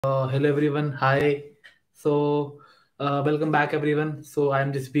Hello everyone. Hi. Welcome back everyone. So I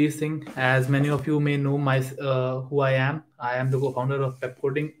am Jasbir Singh. As many of you may know, my who I am. I am the co-founder of Pep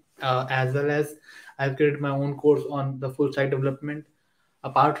Coding, as well as I've created my own course on the full stack development.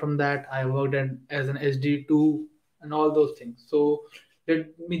 Apart from that, I worked as an SD2 and all those things. So let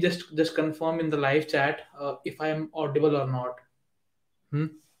me just confirm in the live chat if I am audible or not. Hmm?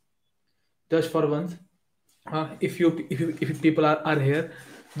 Just for once. If people are here,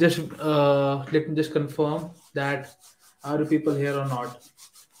 just let me just confirm that are you people here or not,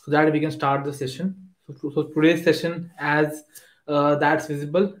 so that we can start the session. So today's session, as that's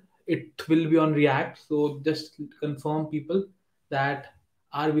visible, it will be on React. So just confirm people that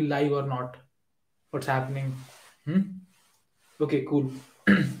are we live or not, what's happening. Hmm? Okay, cool.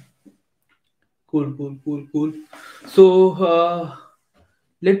 Cool. So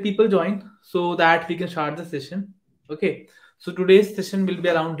let people join so that we can start the session. Okay. So today's session will be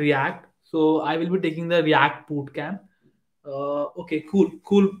around React. So I will be taking the React Bootcamp. Okay, cool,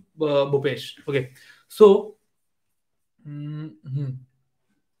 Bhupesh. Okay. So, mhm.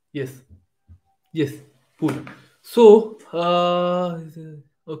 Yes, yes, cool. So,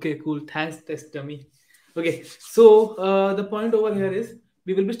 okay, cool. Thanks, test dummy. Okay, so the point over here is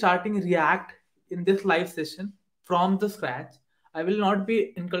we will be starting React in this live session from the scratch. I will not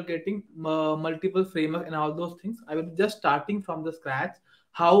be inculcating multiple framework and all those things. I will be just starting from the scratch,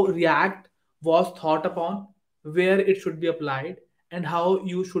 how React was thought upon, where it should be applied, and how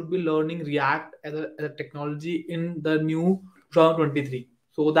you should be learning React as a technology in the new 2023.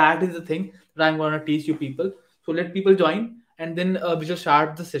 So that is the thing that I'm going to teach you people. So let people join, and then we shall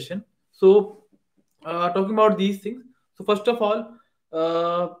start the session. So talking about these things. So first of all,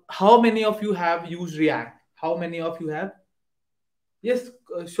 how many of you have used React? How many of you have? Yes,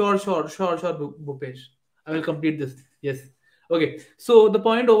 sure, Bhupesh. I will complete this. Yes. Okay. So the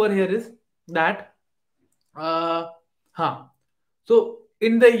point over here is that, uh, huh. So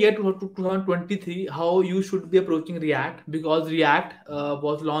in the year 2023, how you should be approaching React, because React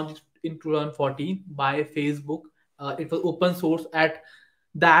was launched in 2014 by Facebook. It was open source at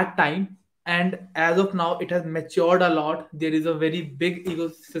that time, and as of now, it has matured a lot. There is a very big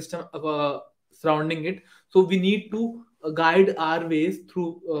ecosystem surrounding it. So we need to guide our ways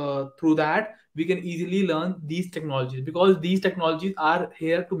through that. We can easily learn these technologies, because these technologies are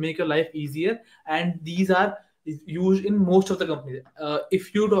here to make your life easier, and these are used in most of the companies.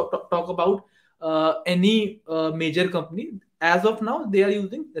 If you talk about any major company, as of now, they are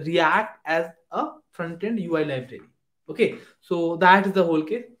using React as a front end UI library. Okay, so that is the whole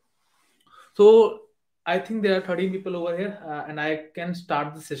case. So I think there are 13 people over here, and I can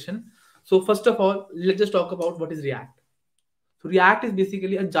start the session. So first of all, let's just talk about what is React. So React is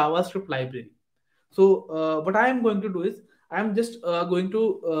basically a JavaScript library. So what I am going to do is I am just going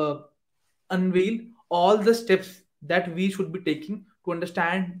to unveil all the steps that we should be taking to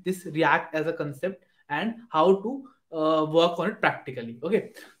understand this React as a concept and how to work on it practically.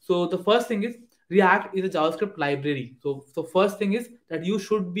 Okay. So the first thing is React is a JavaScript library. So first thing is that you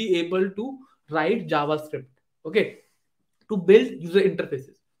should be able to write JavaScript. Okay, to build user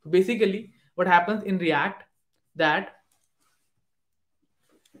interfaces. So basically, what happens in React, that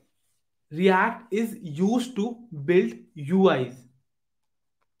React is used to build UIs.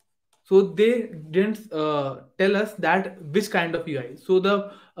 So they didn't tell us that which kind of UI.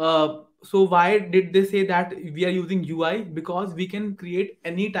 So why did they say that we are using UI? Because we can create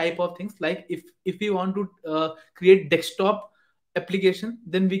any type of things. Like if we want to create desktop application,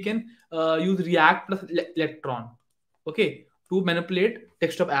 then we can use React plus Electron. Okay, to manipulate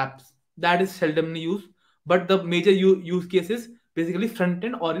desktop apps. That is seldomly used, but the major use case is basically front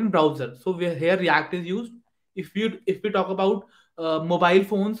end or in browser. So here React is used. If we talk about mobile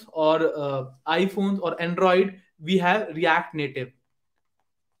phones or iPhones or Android, we have React Native.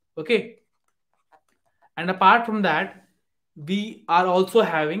 Okay, and apart from that, we are also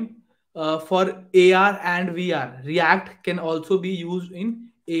having for AR and VR. React can also be used in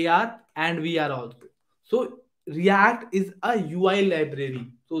AR and VR also. So React is a UI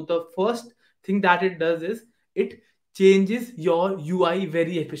library. So the first thing that it does is it changes your UI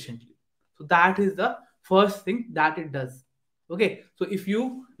very efficiently. So that is the first thing that it does. Okay, so if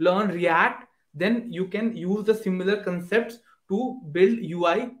you learn React, then you can use the similar concepts to build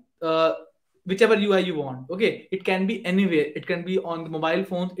UI, whichever UI you want. Okay, it can be anywhere. It can be on the mobile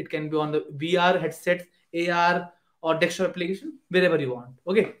phones, it can be on the VR headsets, AR, or desktop application, wherever you want.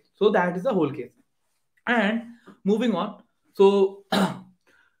 Okay, so that is the whole case. And moving on, so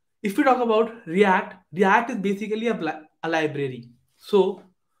if we talk about React, React is basically a library. So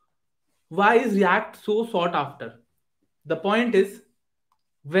why is React so sought after? The point is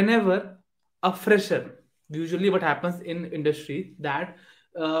whenever a fresher, usually what happens in industry that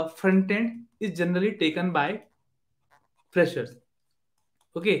front end is generally taken by freshers,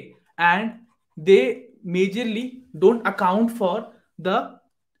 okay, and they majorly don't account for the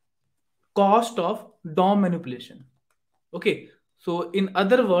cost of DOM manipulation. Okay, so in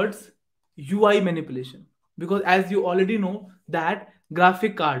other words, UI manipulation. Because as you already know that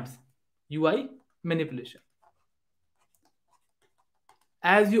graphic cards, UI manipulation.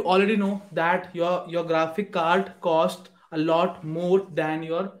 As you already know that your graphic card cost a lot more than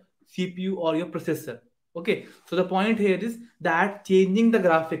your CPU or your processor. Okay, so the point here is that changing the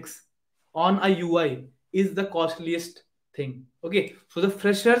graphics on a UI is the costliest thing. Okay, so the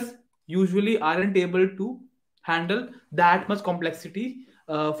freshers usually aren't able to handle that much complexity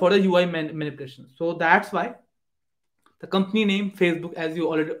for the UI manipulation. So that's why the company name Facebook, as you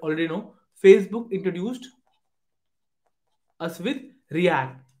already know, Facebook introduced us with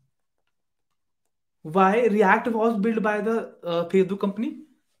React. Why React was built by the Facebook company?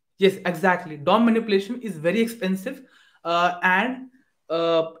 Yes, exactly. DOM manipulation is very expensive, and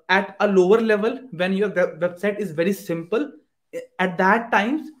at a lower level, when your website is very simple, at that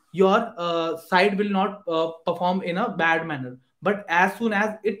times your site will not perform in a bad manner. But as soon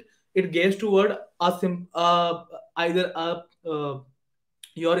as it gets toward a either a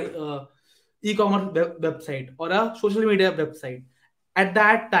your e-commerce website or a social media website, at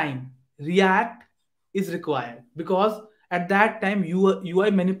that time React is required, because at that time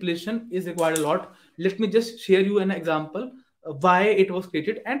UI manipulation is required a lot. Let me just share you an example why it was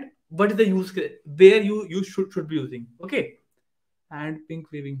created and what is the use case where you should be using. Okay, and pink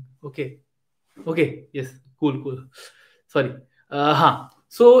waving. Okay, okay, yes, cool. Sorry.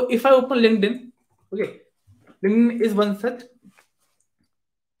 So if I open LinkedIn, okay, LinkedIn is one such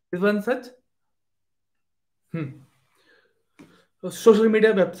social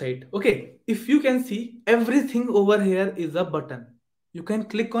media website. Okay, if you can see, everything over here is a button. You can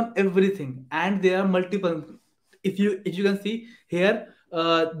click on everything and there are multiple. If you can see here,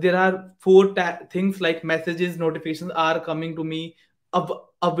 there are four things like messages, notifications are coming to me,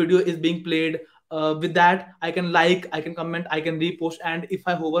 a video is being played. With that I can like, I can comment, I can repost, and if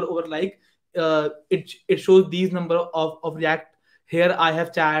I hover over like, it shows these number of react. Here I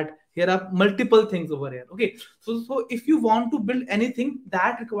have chat, here are multiple things over here. Okay, so if you want to build anything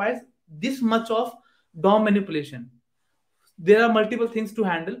that requires this much of DOM manipulation, there are multiple things to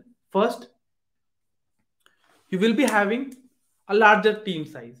handle. First, you will be having a larger team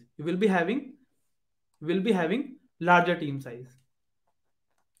size. You will be having larger team size.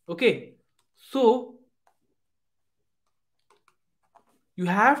 Okay, so you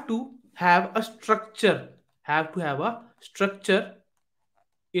have to have a structure. Have to have a structure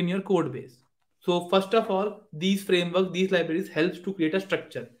in your code base. So first of all, these frameworks, these libraries helps to create a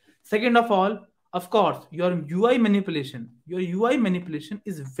structure. Second of all, of course, your UI manipulation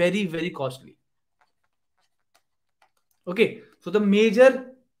is very costly. Okay, so the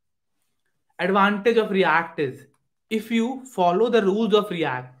major advantage of React is, if you follow the rules of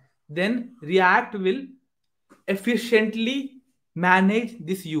React, then React will efficiently manage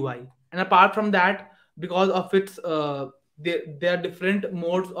this UI. And apart from that, because of its there are different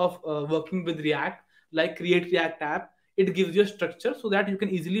modes of working with React, like create React app. It gives you a structure so that you can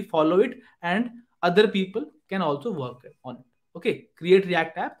easily follow it and other people can also work on it. Okay, create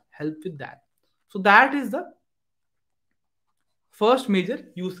React app help with that. So that is the first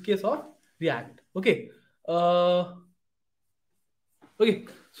major use case of React. Okay. Uh, okay.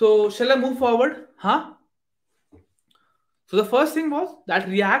 So shall I move forward? Huh? So the first thing was that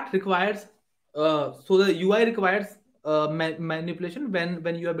React requires, so the UI requires manipulation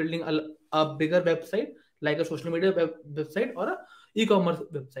when you are building a bigger website like a social media website or a e-commerce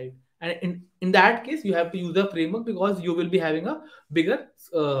website. And in that case, you have to use a framework because you will be having a bigger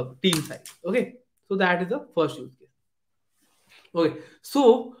team size. Okay, so that is the first use case. Okay,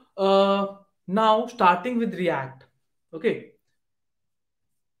 so now starting with React. Okay,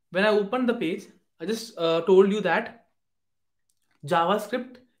 when I opened the page, I just told you that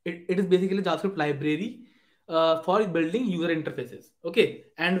JavaScript, it is basically a JavaScript library for building user interfaces. Okay,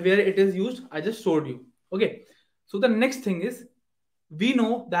 and where it is used, I just showed you. Okay, so the next thing is, we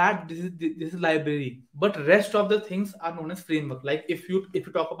know that this is library, but rest of the things are known as framework. Like if you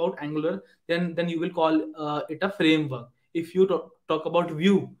talk about Angular, then you will call it a framework. If you talk about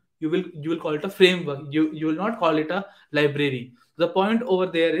Vue, you will call it a framework. You will not call it a library. The point over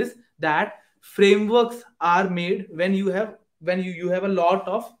there is that frameworks are made when you have a lot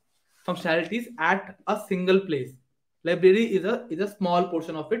of functionalities at a single place. Library is a small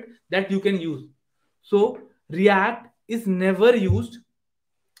portion of it that you can use. So React is never used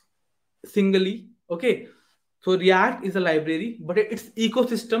singly. Okay, so React is a library, but its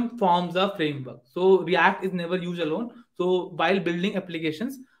ecosystem forms a framework. So React is never used alone. So while building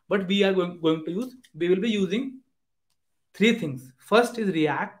applications, but we will be using three things. First is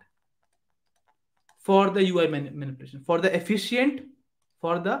React for the UI manipulation, for the efficient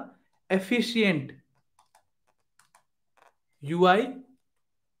UI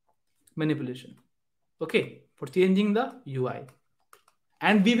manipulation. Okay, for changing the UI.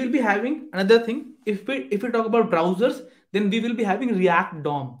 And we will be having another thing. If we talk about browsers, then we will be having React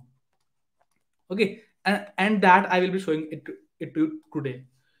DOM. Okay, and that I will be showing it to you today.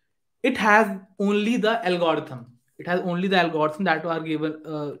 It has only the algorithm. It has only the algorithm that are given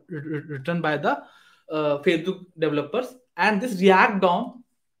written by the Facebook developers, and this React DOM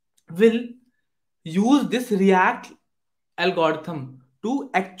will use this React algorithm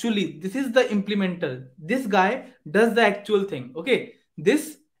to actually, this is the implementer. This guy does the actual thing. Okay,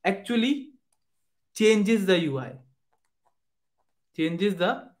 this actually changes the UI, changes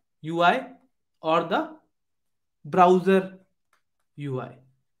the UI or the browser UI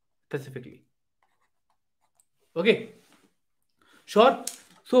specifically. Okay, sure.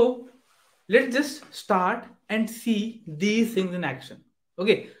 So let's just start and see these things in action.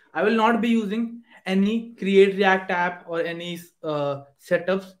 Okay, I will not be using any create React app or any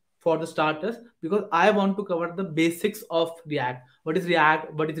setups for the starters, because I want to cover the basics of React. What is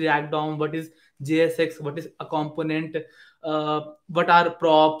React? What is React DOM? What is JSX? What is a component? What are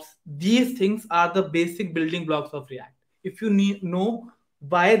props? These things are the basic building blocks of React. If you need know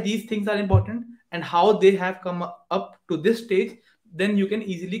why these things are important and how they have come up to this stage, then you can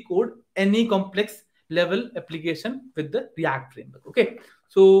easily code any complex level application with the React framework. Okay,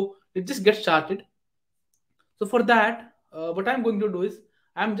 so let's just get started. So for that, what I'm going to do is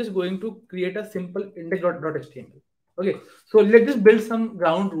I'm just going to create a simple index.html. Okay, so let's just build some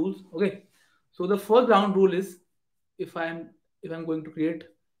ground rules. Okay, so the first ground rule is, if I'm going to create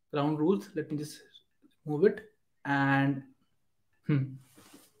ground rules, let me just move it and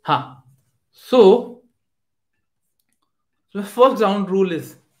ha. So the first ground rule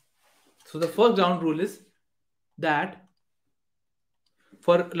is, that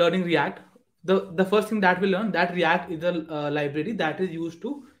for learning React, the first thing that we learn, that React is a library that is used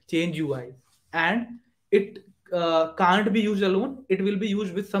to change UI, and it can't be used alone. It will be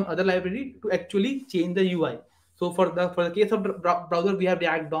used with some other library to actually change the UI. So for the case of browser, we have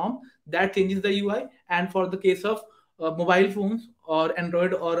React DOM that changes the UI, and for the case of mobile phones or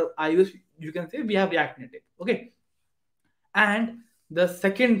Android or iOS, you can say we have React Native. Okay, and the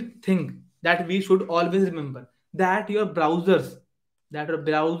second thing that we should always remember, that your browser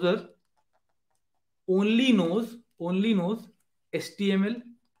only knows HTML,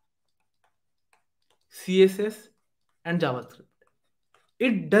 CSS, and JavaScript.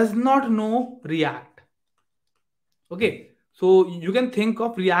 It does not know React. Okay, so you can think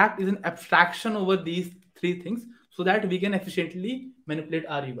of React as an abstraction over these three things, so that we can efficiently manipulate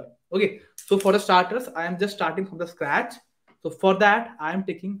our UI. Okay, so for the starters, I am just starting from the scratch. So for that, I am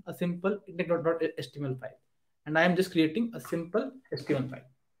taking a simple index.html file, and I am just creating a simple HTML file.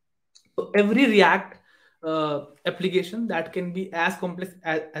 So every React application that can be as complex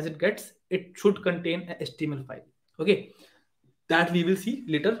as it gets, it should contain a HTML file. Okay, that we will see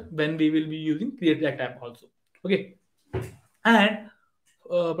later when we will be using create React app also. Okay, and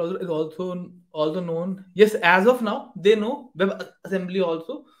browser is also known. Yes, as of now, they know WebAssembly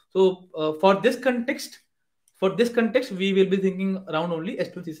also. So for this context, we will be thinking around only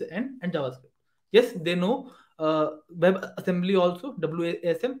HTML, CSS, and JavaScript. Yes, they know WebAssembly also,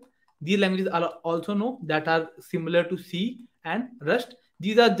 WASM. These languages are also know that are similar to C and Rust.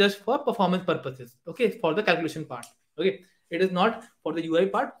 These are just for performance purposes. Okay, for the calculation part. Okay, it is not for the UI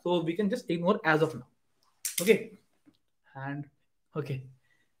part, so we can just ignore as of now. Okay, and okay,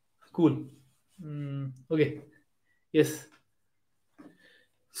 cool. Okay, yes.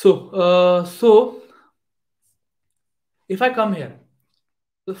 So if I come here,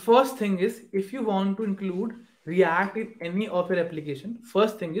 the first thing is, if you want to include React in any of your application,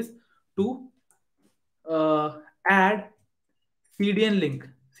 first thing is to add CDN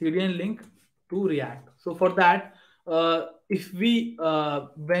link to React. So for that, if we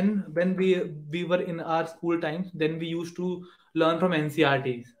when we were in our school times, then we used to learn from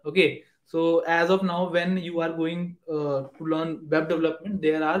NCRTs. Okay, so as of now, when you are going to learn web development,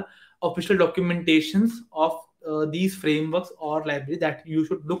 there are official documentations of these frameworks or libraries that you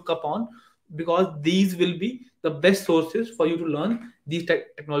should look upon, because these will be the best sources for you to learn these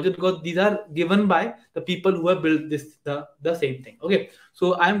technologies, because these are given by the people who have built the same thing. Okay,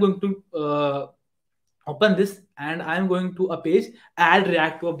 so I'm going to open this, and I'm going to a page, add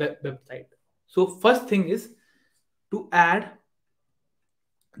React to a website. So first thing is to add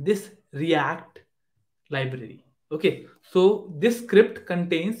this React library. Okay, so this script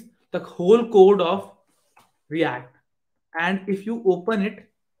contains the whole code of React, and if you open it,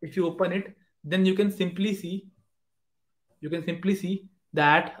 then you can simply see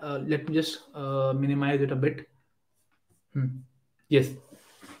that. Let me just minimize it a bit. Yes,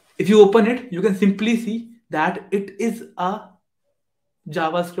 if you open it, you can simply see that it is a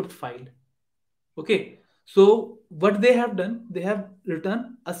JavaScript file. Okay, so what they have done, they have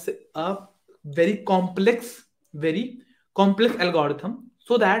written a very complex algorithm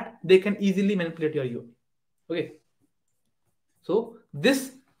so that they can easily manipulate your UI. Okay, so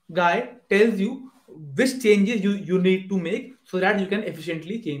this guy tells you which changes you need to make so that you can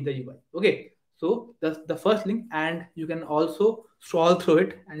efficiently change the UI. Okay, so that's the first link, and you can also scroll through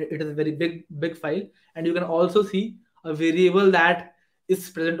it, and it is a very big file, and you can also see a variable that is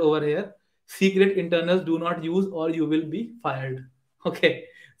present over here. Secret internals do not use or you will be fired. Okay,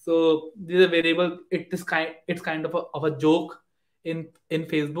 so this is a variable. It's kind of a joke in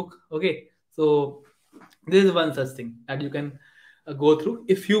Facebook. Okay, so this is one such thing that you can go through.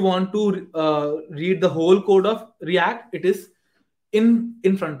 If you want to read the whole code of React, it is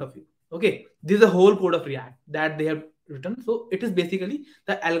in front of you. Okay, this is the whole code of React that they have written. So it is basically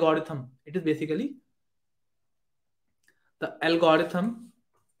the algorithm. It is basically the algorithm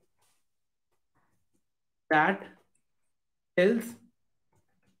that tells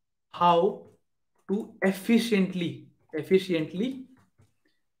how to efficiently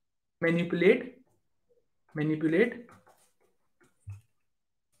manipulate manipulate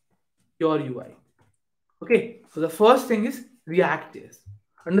your UI. Okay, so the first thing is react.js.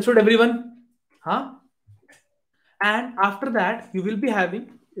 Understood, everyone? Huh? And after that, you will be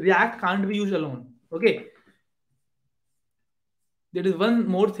having React can't be used alone. Okay, there is one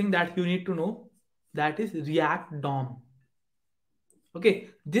more thing that you need to know, that is React DOM. Okay,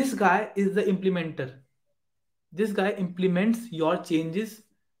 this guy is the implementer. This guy implements your changes.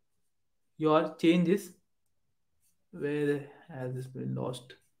 Where has this been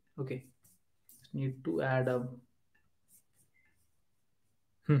lost? Okay, need to add a.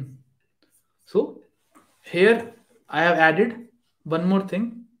 So here I have added one more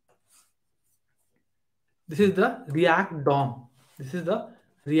thing. This is the React DOM. This is the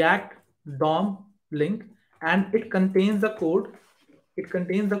React DOM link, and it contains the code. It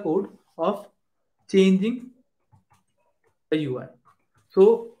contains the code of changing the UI.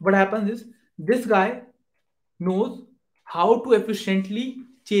 So what happens is this guy knows how to efficiently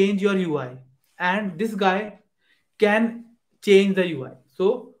change your UI, and this guy can change the UI.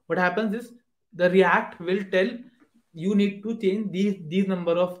 So what happens is the React will tell you need to change these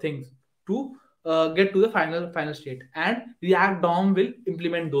number of things to get to the final state, and React DOM will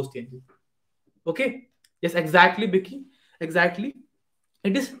implement those changes. Okay, yes, exactly, Vicky, exactly.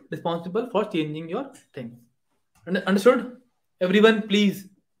 It is responsible for changing your things. Understood, everyone? Please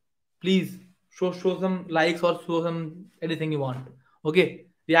show some likes or show some anything you want. Okay,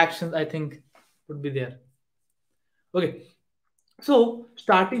 reactions I think would be there. Okay, so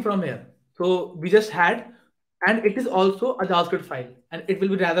starting from here, so we just had, and it is also a JavaScript file, and it will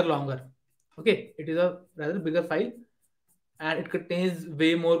be rather longer. Okay, it is a rather bigger file, and it contains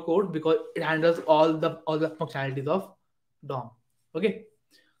way more code because it handles all the functionalities of DOM. Okay,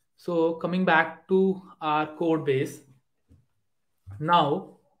 so coming back to our code base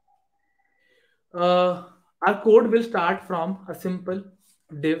now, our code will start from a simple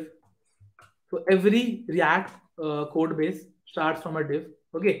div. So every React code base starts from a div.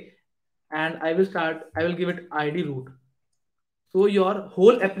 Okay, and I will give it ID root. So your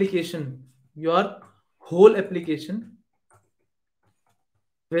whole application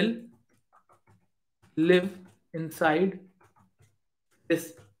will live inside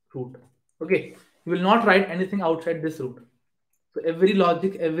this root. Okay, you will not write anything outside this root. So every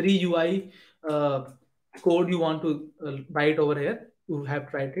logic, every UI code you want to write over here, you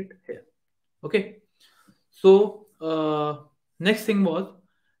have to write it here. Okay, so next thing was,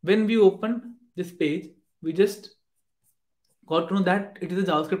 when we open this page, we just got to know that it is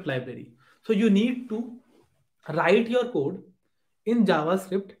a JavaScript library. So you need to write your code in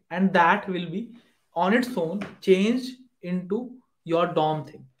JavaScript, and that will be on its own changed into your DOM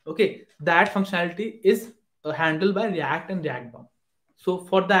thing. Okay, that functionality is handled by React and React DOM. So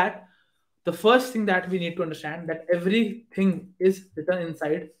for that, the first thing that we need to understand, that everything is written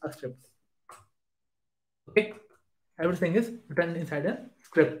inside a script. Okay, everything is written inside a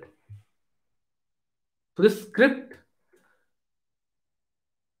script. So this script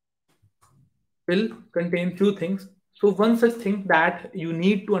will contain few things. So one such thing that you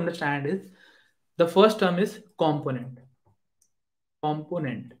need to understand is the first term is component.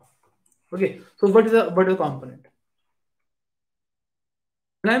 Component. Okay. So what is a component?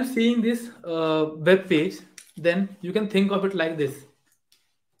 When I'm seeing this web page, then you can think of it like this.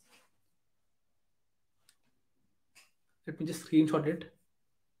 Let me just screenshot it,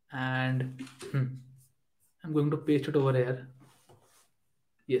 and I'm going to paste it over here.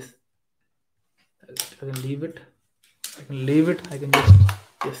 Yes, I can leave it. I can leave it. I can just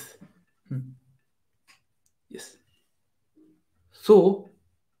yes, yes. So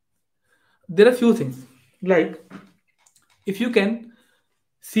there are few things like if you can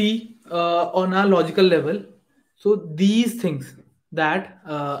see on a logical level. So these things that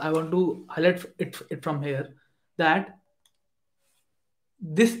I want to highlight it from here, that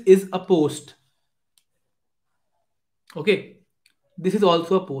this is a post. Okay, this is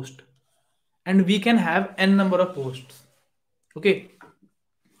also a post, and we can have n number of posts. Okay,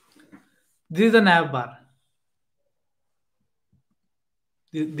 this is a nav bar.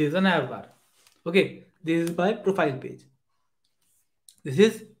 This is a nav bar. Okay, this is my profile page. This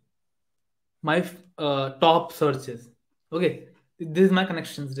is my top searches. Okay, this is my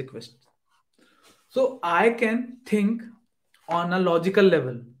connections request. So I can think on a logical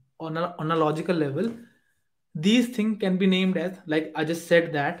level. On a logical level, these things can be named as, like I just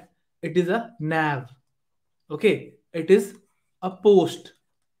said, that it is a nav. Okay, it is a post.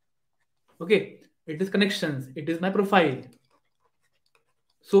 Okay, it is connections. It is my profile.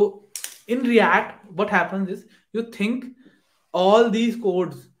 So in React, what happens is you think all these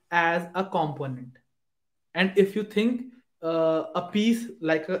codes as a component, and if you think a piece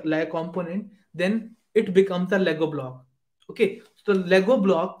like a component, then it becomes a Lego block. Okay, so Lego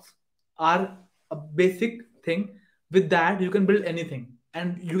blocks are a basic thing. With that, you can build anything,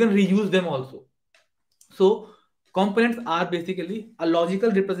 and you can reuse them also. So components are basically a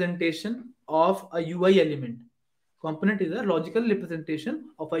logical representation of a UI element. Component is a logical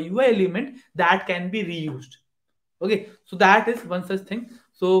representation of a UI element that can be reused. Okay, so that is one such thing.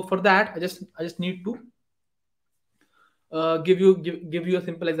 So for that, I just need to give you a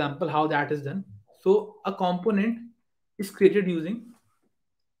simple example how that is done. So a component is created using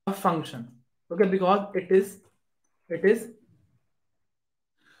a function. Okay, because it is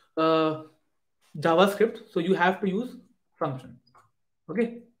uh, JavaScript, so you have to use function.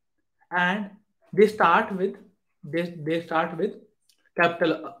 Okay, and they start with they start with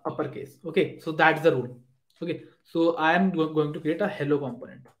capital uppercase. Okay, so that's the rule. Okay, so I am going to create a hello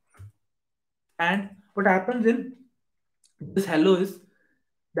component, and what happens in this hello is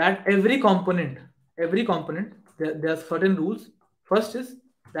that every component there are certain rules. First is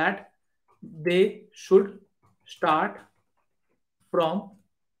that they should start from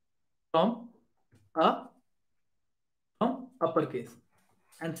from a from uppercase,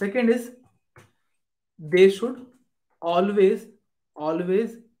 and second is they should always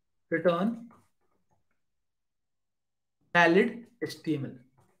return valid HTML.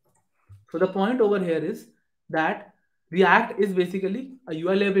 So the point over here is that React is basically a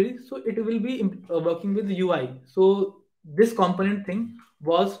UI library, so it will be working with the UI. So this component thing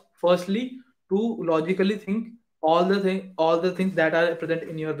was firstly to logically think all the things that are present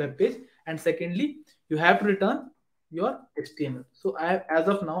in your web page, and secondly, you have to return your HTML. So as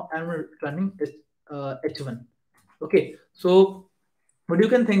of now, I'm returning H1. Okay, so what you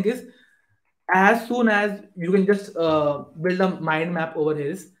can think is, as soon as you can just build a mind map over here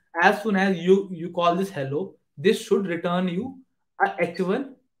is, as soon as you call this hello, this should return you a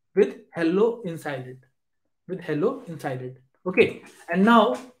h1 with hello inside it, okay. And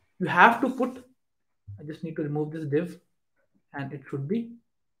now you have to put, I just need to remove this div, and it should be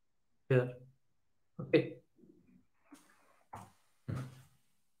here. Okay,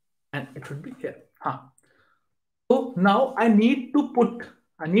 and it should be here. So now I need to put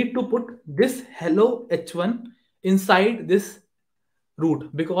this hello h1 inside this root,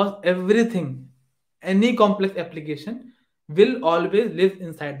 because everything, any complex application will always live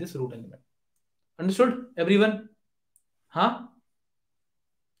inside this root element. Understood, everyone?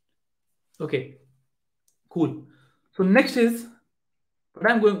 Okay, cool. So next is,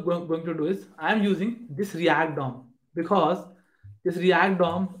 what I'm going to do is, I'm using this React DOM, because this React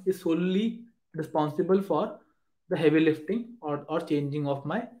DOM is solely responsible for the heavy lifting or changing of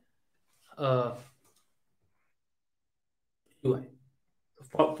my UI.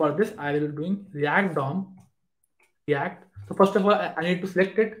 So for this, I will be doing React DOM React. So first of all, I need to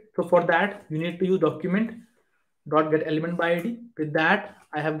select it. So for that, you need to use document dot get element by id. With that,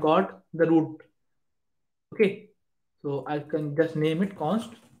 I have got the root. Okay, so I can just name it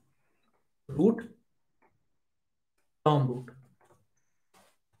const root, DOM root.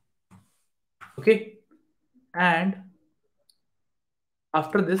 Okay, and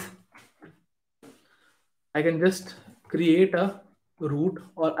after this, I can just create a root,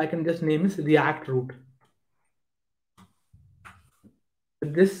 or I can just name it React root.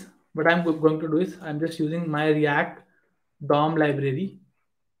 With this, what I'm going to do is I'm just using my React DOM library,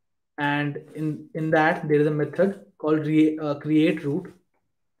 and in that there is a method called create root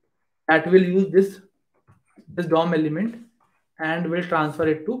that will use this DOM element and will transfer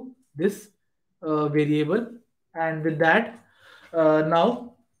it to this variable. And with that,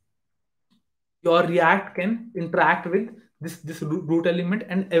 now your React can interact with this root element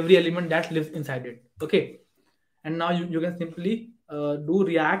and every element that lives inside it. Okay, and now you can simply do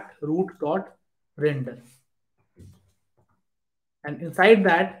react root dot render, and inside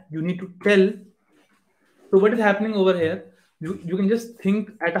that you need to tell. So what is happening over here, you can just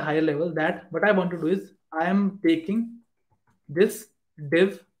think at a higher level that what I want to do is I am taking this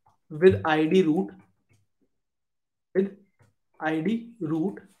div with id root, with id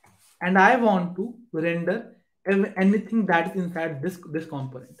root, and I want to render anything that is inside this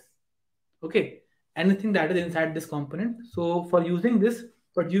component. Okay, anything that is inside this component. So for using this,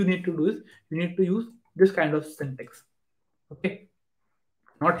 what you need to do is you need to use this kind of syntax. Okay,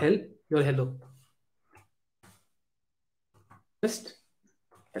 not hell, your hello, just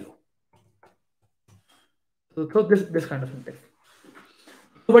hello. So this kind of syntax.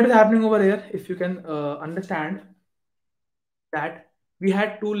 So what is happening over here, if you can understand that we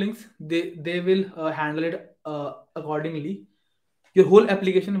had two links, they will handle it accordingly. Your whole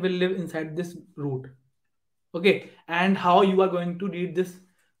application will live inside this root. Okay, and how you are going to read this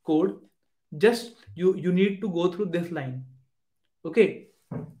code, just you need to go through this line. Okay,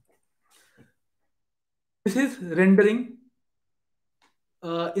 this is rendering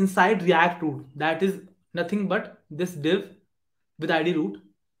inside react root, that is nothing but this div with id root.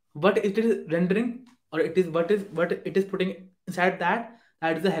 What it is rendering, or it is what it is putting inside that,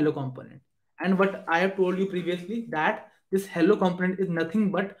 that is the hello component. And what I have told you previously, that this hello component is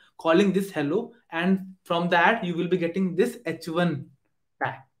nothing but calling this hello, and from that you will be getting this h1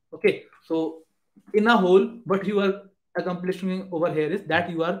 tag. Okay, so in a whole, what you are accomplishing over here is that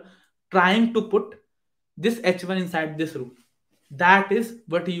you are trying to put this h1 inside this root. That is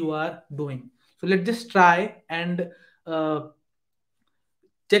what you are doing. So let's just try and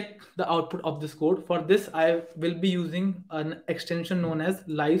check the output of this code. For this, I will be using an extension known as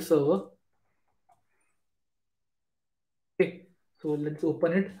live server. Okay, so let's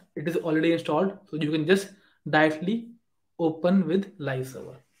open it. It is already installed, so you can just directly open with live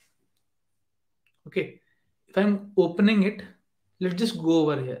server. Okay, if I'm opening it, let's just go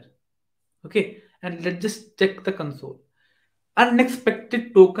over here. Okay, and let's just check the console.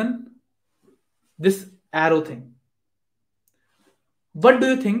 Unexpected token, this arrow thing. What do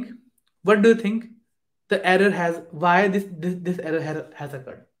you think? What do you think the error has? Why this error has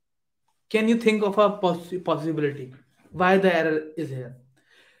occurred? Can you think of a possibility why the error is here?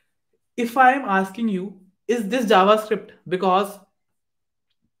 If I am asking you, is this JavaScript? Because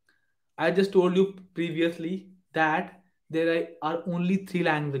I just told you previously that there are only three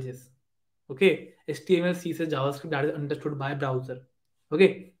languages. Okay, HTML, CSS, JavaScript, that is understood by browser.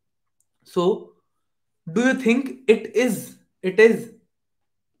 Okay, so do you think it is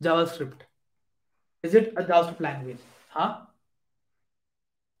JavaScript? Is it a JavaScript language? Huh?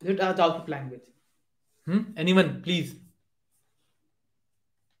 Is it a JavaScript language? Anyone, please.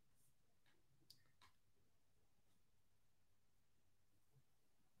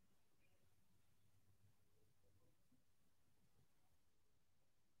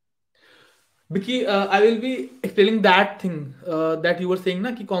 Because I will be explaining that thing that you were saying,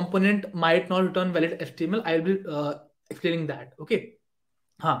 na, ki component might not return valid HTML. I will be explaining that. Okay.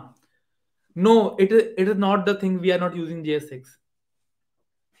 Huh. No, it is not the thing. We are not using JS6.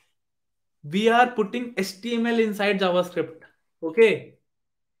 We are putting HTML inside JavaScript. Okay.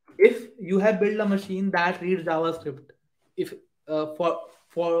 If you have built a machine that reads JavaScript, if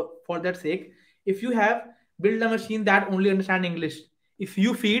for that sake, if you have built a machine that only understand English, if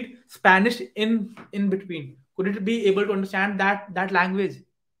you feed Spanish in between, could it be able to understand that language?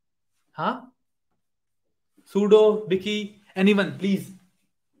 Huh? Sudo, Wiki, anyone, please.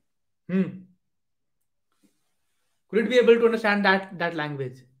 Could it be able to understand that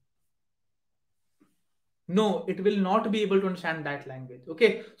language? No, it will not be able to understand that language.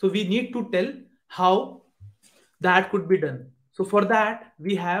 Okay, so we need to tell how that could be done. So for that,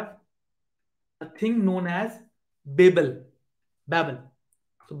 we have a thing known as Babel. Babel.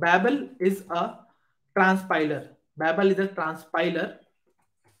 So Babel is a transpiler. Babel is a transpiler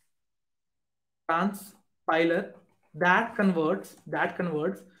transpiler that converts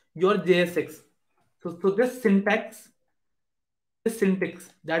your JSX. So this syntax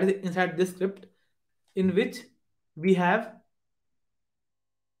that is inside this script, in which we have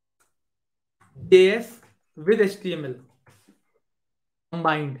JS with HTML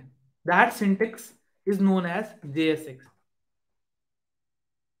combined. That syntax is known as JSX.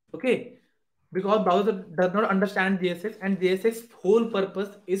 Okay, because browser does not understand JSX, and JSX whole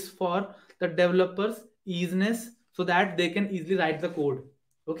purpose is for the developers easiness, so that they can easily write the code.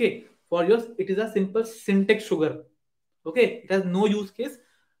 Okay, for yours it is a simple syntax sugar. Okay, it has no use case,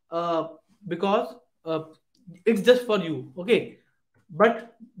 uh, because it's just for you. Okay,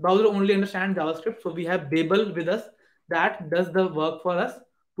 but browser only understand JavaScript, so we have Babel with us that does the work for us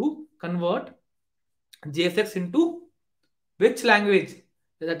to convert JSX into which language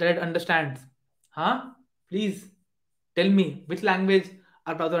that it understands. Huh? Please tell me which language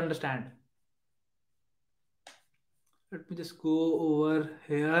our browser understand. Let me just go over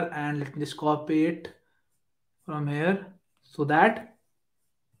here and let me just copy it from here so that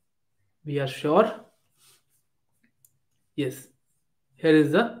we are sure. Yes, here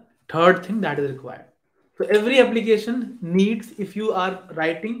is the third thing that is required. So every application needs, if you are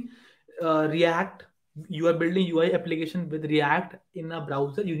writing React, you are building UI application with React in a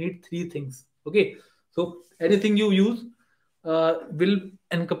browser, you need three things. Okay, so anything you use will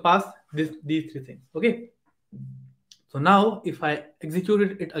encompass these three things. Okay, so now if I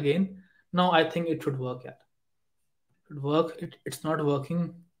executed it again, now I think it should work. Yeah, it should work. It's not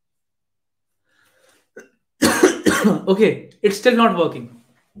working. Okay, it's still not working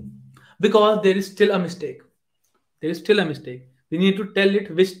because there is still a mistake. There is still a mistake. We need to tell it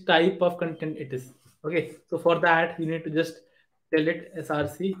which type of content it is. Okay, so for that we need to just tell it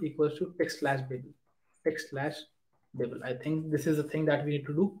src equals to text slash babel. I think this is the thing that we need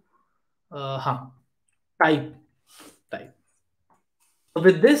to do. Type type. So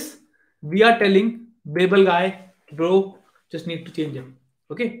with this, we are telling babel guy, bro, just need to change it.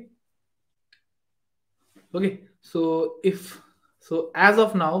 Okay. Okay, so if so as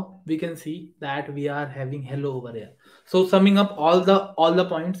of now we can see that we are having hello over here. So summing up all the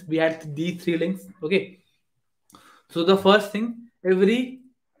points, we had these three links. Okay, so the first thing, every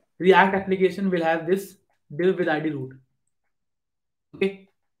React application will have this div with id root. Okay,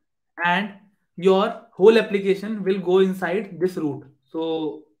 and your whole application will go inside this root.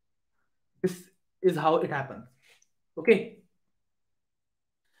 So this is how it happens. Okay,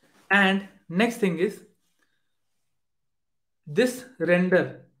 and next thing is, this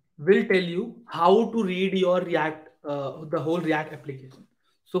render will tell you how to read your React, the whole React application.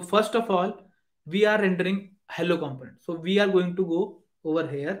 So first of all, we are rendering hello component. So we are going to go over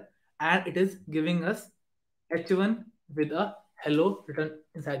here, and it is giving us h1 with a hello written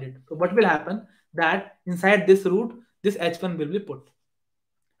inside it. So what will happen, that inside this root, this h1 will be put.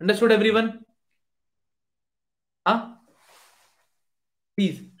 Understood everyone? Huh?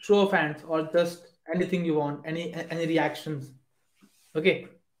 Please show of hands or just anything you want, any reactions. Okay.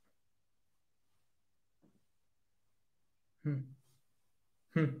 Hmm.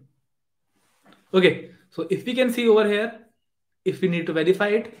 Hmm. Okay, so if we can see over here, if we need to verify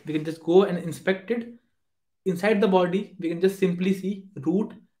it, we can just go and inspect it. Inside the body, we can just simply see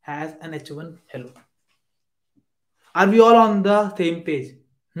root has an h1 hello. Are we all on the same page?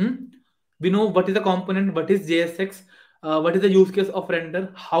 We know what is the component, what is JSX, what is the use case of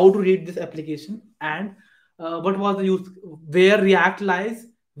render, how to read this application, and what was the use, where React lies,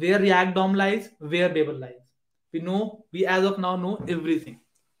 where React DOM lies, where Babel lies. We as of now know everything.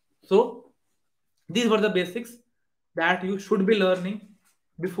 So these were the basics that you should be learning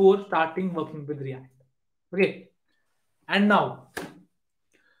before starting working with React. Okay, and now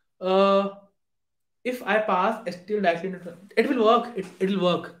uh, if I pass HTML directly into it will work. It will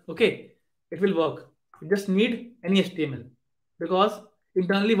work. Okay, it will work. You just need any HTML, because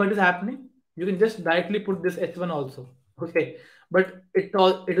internally what is happening, you can just directly put this h1 also. Okay, but it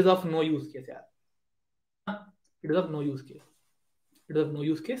is of no use case. Yeah, it is of no use case. It is of no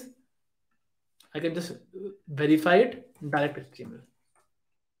use case. I can just verify it direct HTML.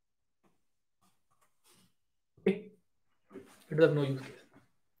 Okay, it is of no use case.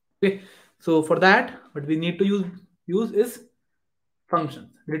 Okay, so for that, what we need to use is functions.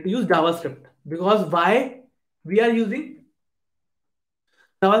 We need to use JavaScript, because why we are using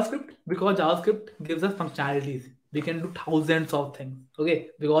JavaScript? Because JavaScript gives us functionalities. We can do thousands of things. Okay,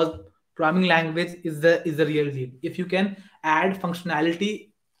 because programming language is the real deal. If you can add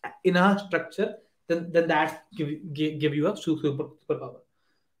functionality in a structure, then that give you a superpower.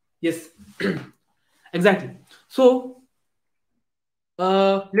 Yes, exactly. So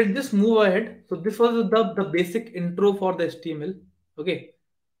Let's just move ahead. So this was the basic intro for the HTML. Okay.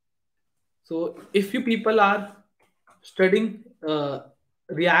 So if you people are studying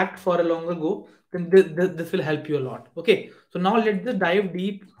React for a longer go, then this will help you a lot. Okay. So now let's just dive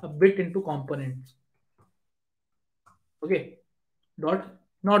deep a bit into components. Okay. Dot,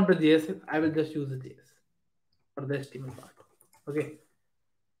 not the JS. I will just use the JS for the HTML part. Okay.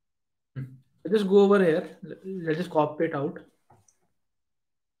 So just go over here. Let's just copy it out.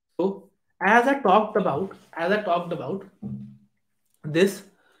 So as I talked about this,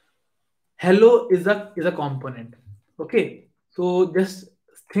 hello is a component. Okay. So just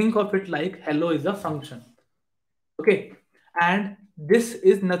think of it like hello is a function. Okay. And this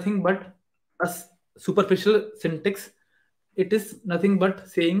is nothing but a superficial syntax. It is nothing but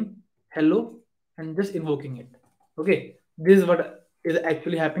saying hello and just invoking it. Okay. This is what is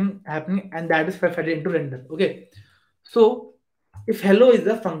actually happening, and that is fed into render. Okay. So if hello is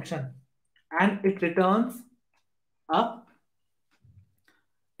a function and it returns a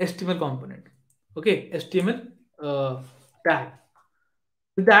HTML component, okay, HTML tag.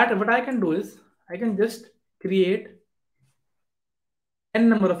 With that, what I can do is I can just create n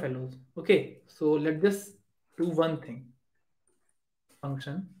number of hellos. Okay, so let's just do one thing.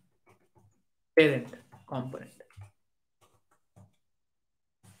 Function parent component.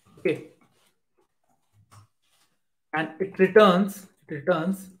 Okay, and it returns.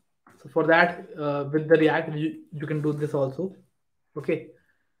 So for that, with the React, you can do this also. Okay,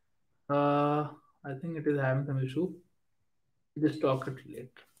 I think it is having some issue. Just talk it later.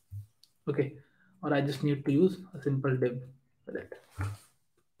 Okay, or I just need to use a simple div for that.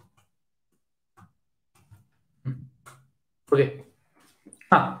 Okay.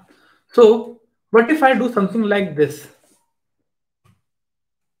 So what if I do something like this?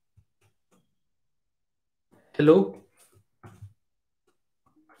 Hello.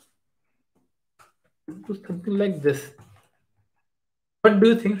 Do something like this. What do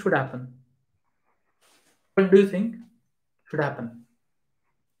you think should happen? What do you think should happen?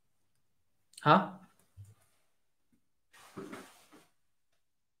 Huh?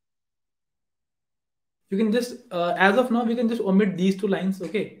 You can just, as of now, we can just omit these two lines.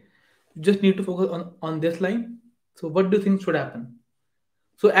 Okay. You just need to focus on this line. So what do you think should happen?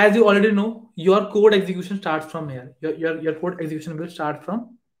 So as you already know, your code execution starts from here. Your code execution will start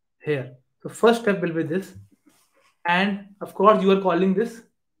from here. So first step will be this. And of course, you are calling this.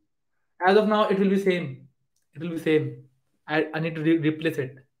 As of now, it will be same. It will be same. I need to replace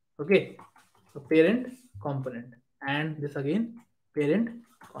it. Okay. So parent component. And this again, parent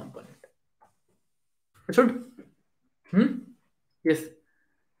component. It should. Yes.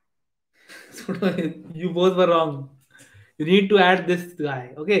 So you both were wrong. You need to add this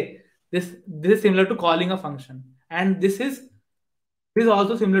guy. Okay. This is similar to calling a function. And this is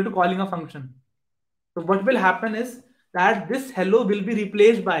also similar to calling a function. So what will happen is that this hello will be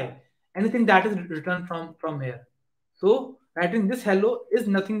replaced by anything that is returned from here. So writing this hello is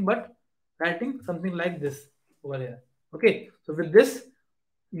nothing but writing something like this over here. Okay. So with this,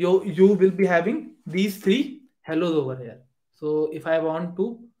 you will be having these three hellos over here. So if I want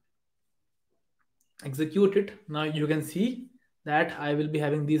to execute it, now you can see that I will be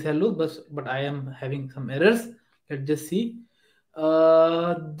having these hellos, but I am having some errors. Let's just see.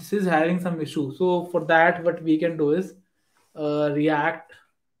 This is having some issue. So for that, what we can do is react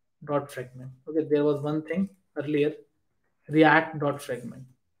dot fragment. Okay, there was one thing earlier, react dot fragment.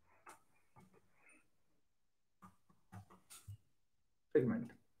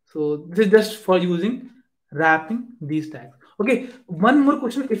 So this is just for using wrapping these tags. Okay, one more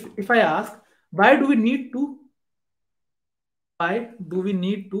question. If I ask, why do we need to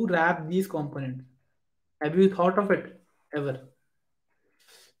wrap these components? Have you thought of it ever?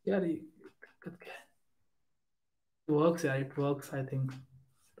 Yeah, it works. Yeah, it works. I think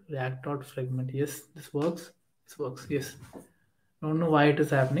react dot fragment. Yes, this works. This works. Yes. Don't know why it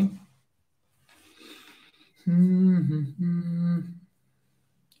is happening.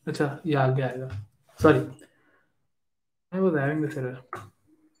 अच्छा ये आ गया आएगा. Sorry, I was having this error.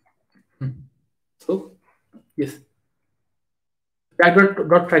 So yes, tag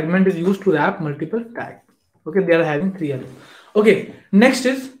dot fragment is used to wrap multiple tags. Okay, they are having three elements. Okay, next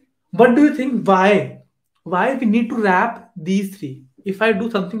is, what do you think? Why we need to wrap these three? If I do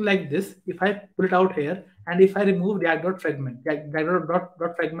something like this, if I pull it out here, and if I remove react.fragment,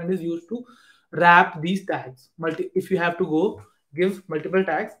 react.fragment is used to wrap these tags. If you have to go give multiple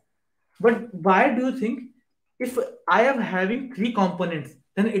tags, but why do you think if I am having three components,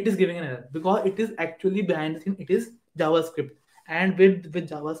 then it is giving an error? Because it is actually behind the scene, it is JavaScript, and with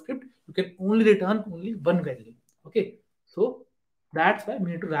JavaScript, you can only return only one value. Okay, so That's why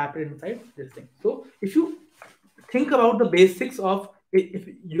we need to wrap it inside this thing. So if you think about the basics of it, if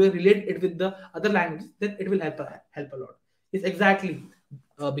you relate it with the other languages, then it will help a lot. It's exactly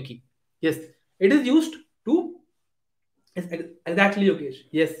Biki. Yes, it is used to. It's exactly Yogesh.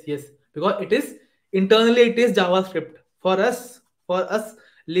 Yes, yes, because it is internally it is JavaScript. For us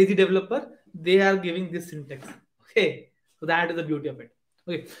lazy developer, they are giving this syntax. Okay, so that is the beauty of it.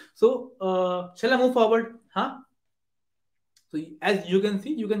 Okay, so shall I move forward? Huh? So as you can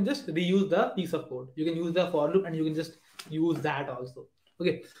see, you can just reuse the piece of code. You can use the for loop and you can just use that also.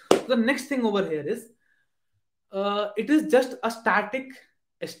 Okay. So the next thing over here is it is just a static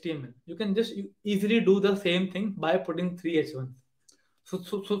HTML. You can just easily do the same thing by putting three H1s.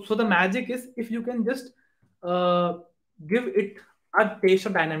 So the magic is if you can just uh, give it a taste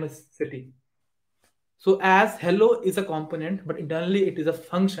of dynamicity. So as hello is a component, but internally it is a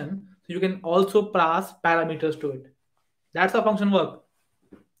function. So you can also pass parameters to it. That's how function work.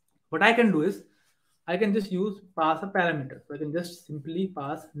 What I can do is I can just use pass a parameter. So I can just simply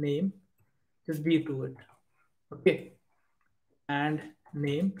pass name, just be to it. Okay. And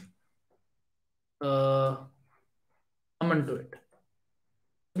name common to it.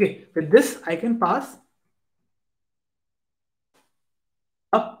 Okay. With this, I can pass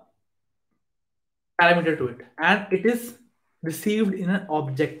a parameter to it. And it is received in an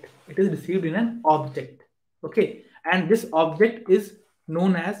object. It is received in an object. Okay. And this object is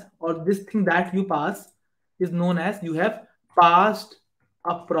known as, or this thing that you pass is known as you have passed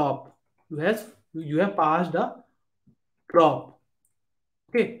a prop. You have passed a prop.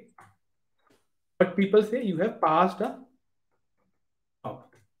 Okay. But people say you have passed a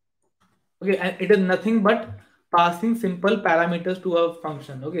prop. Okay, and it is nothing but passing simple parameters to a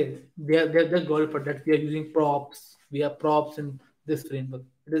function. Okay, they're just goal for that. We are using props. We have props in this framework.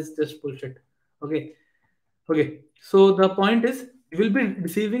 It is just bullshit. Okay, okay. So the point is, you will be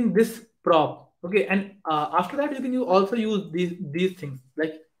receiving this prop. Okay, and after that, you also use these things.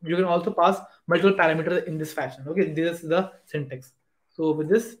 Like you can also pass multiple parameters in this fashion. Okay, this is the syntax. So with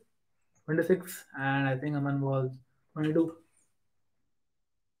this 26, and I think Aman was 22.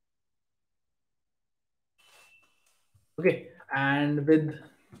 Okay, and with you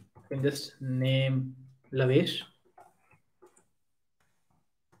can just name Lavesh,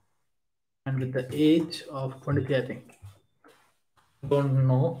 and with the age of 23, I think. Don't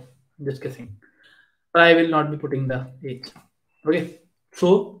know, just guessing. But I will not be putting the age. Okay,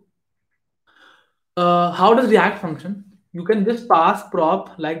 so how does React function? You can just pass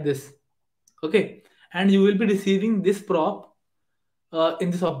prop like this. Okay, and you will be receiving this prop in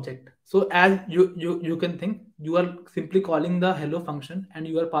this object. So as you can think, you are simply calling the hello function and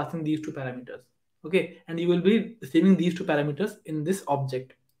you are passing these two parameters. Okay, and you will be receiving these two parameters in this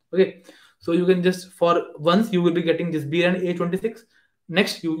object. Okay, so you can just for once you will be getting this b and a26.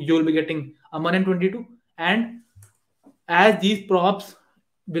 Next you will be getting Aman and 22, and as these props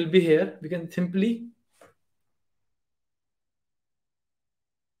will be here, we can simply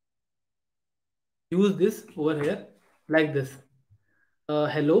use this over here like this.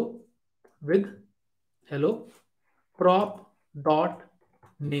 Hello with hello prop dot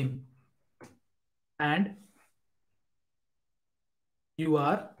name, and you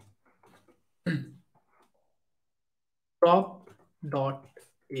are prop dot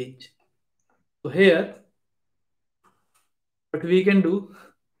age. So here what we can do,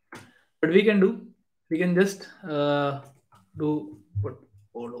 we can just do what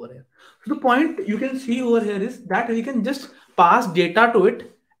all over here. So the point you can see over here is that we can just pass data to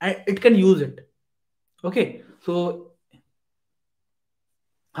it and it can use it. Okay, so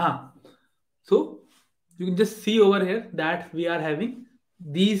so you can just see over here that we are having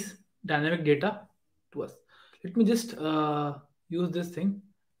these dynamic data to us. Let me just use this thing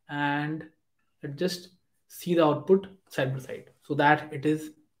and let's just see the output side by side so that it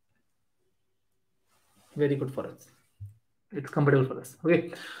is very good for us. It's comfortable for us.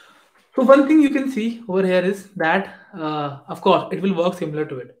 Okay. So one thing you can see over here is that, of course, it will work similar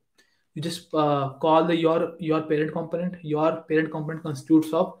to it. You just call the your parent component. Your parent component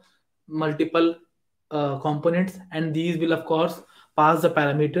constitutes of multiple components, and these will of course pass the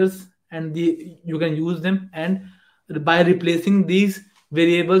parameters, and you can use them. And by replacing these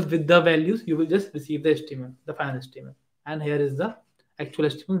variables with the values, you will just receive the HTML, the final HTML. And here is the actual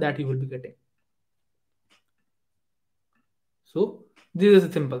HTML that you will be getting. So this is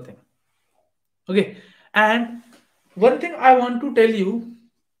a simple thing. Okay, and one thing I want to tell you,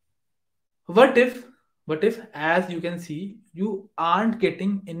 what if as you can see you aren't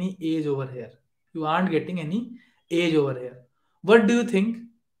getting any age over here, you aren't getting any age over here, what do you think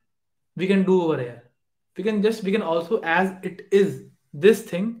we can do over here? we can also, as it is, this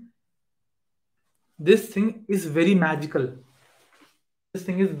thing is very magical. This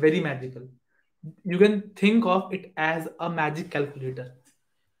thing is very magical. You can think of it as a magic calculator,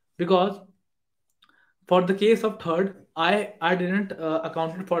 because for the case of third, I didn't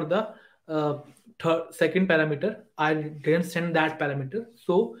accounted for the uh, second parameter. I didn't send that parameter,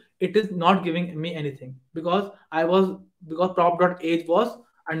 so it is not giving me anything, because prop.age was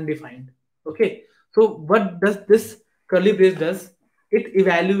undefined. Okay, so what does this curly brace does? It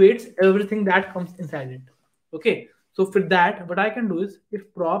evaluates everything that comes inside it. Okay, so for that, what I can do is,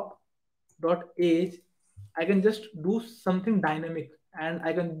 if prop.age, I can just do something dynamic, and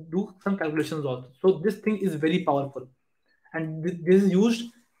I can do some calculations also. So this thing is very powerful, and this is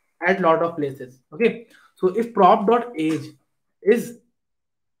used at lot of places. Okay, so if prop.age is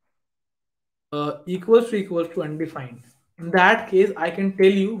equals to undefined, in that case, I can tell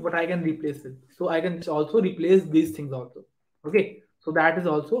you what I can replace it. So I can just also replace these things also. Okay, so that is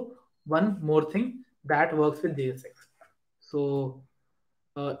also one more thing that works with JSX. So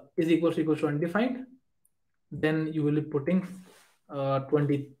is equals to undefined, then you will be putting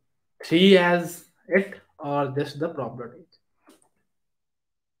 23 as it, or just the prop.age.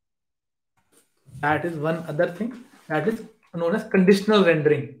 That is one other thing that is known as conditional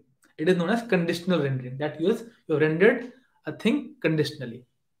rendering. It is known as conditional rendering, that you rendered a thing conditionally.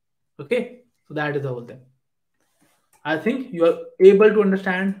 Okay, so that is the whole thing. I think you are able to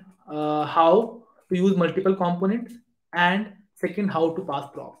understand how to use multiple components, and second, how to pass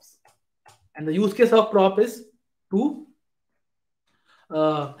props. And the use case of prop is to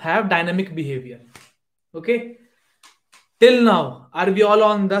have dynamic behavior. Okay, till now, are we all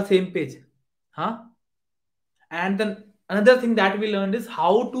on the same page? Huh? And then another thing that we learned is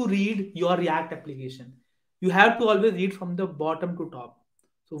how to read your React application. You have to always read from the bottom to top.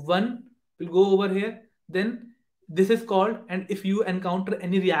 So one will go over here, then this is called, and if you encounter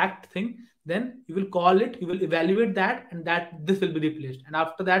any React thing, then you will call it, you will evaluate that, and that this will be replaced. And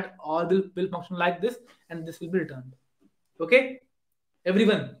after that, all will function like this, and this will be returned. Okay?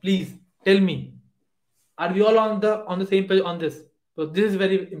 Everyone, please tell me, are we all on the same page on this? So this is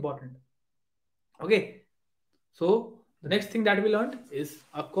very important. Okay, so the next thing that we learned is,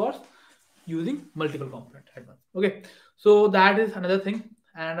 of course, using multiple component at once. Okay, so that is another thing.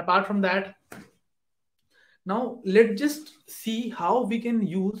 And apart from that, now let's just see how we can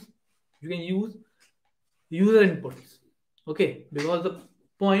use user inputs. Okay, because the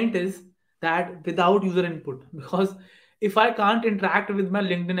point is that without user input, because if I can't interact with my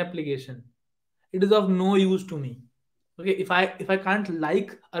LinkedIn application, it is of no use to me. Okay, if I can't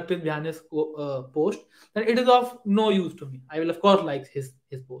like Arpit Bhyane's post, then it is of no use to me. I will of course like his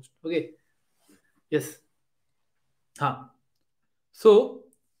post. Okay, yes, huh. So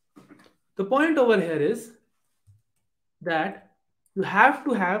the point over here is that you have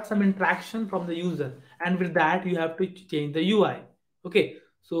to have some interaction from the user, and with that you have to change the UI. Okay,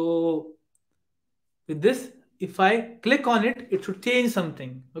 so with this, if I click on it, it should change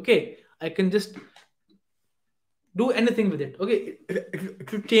something. Okay, I can just do anything with it. Okay, it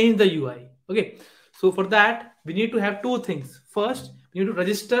should change the UI. Okay, so for that we need to have two things. First, we need to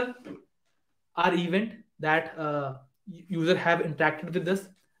register our event that user have interacted with us,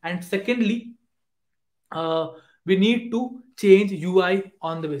 and secondly, uh, we need to change UI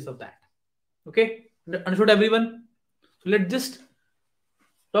on the base of that. Okay, understood everyone? So let's just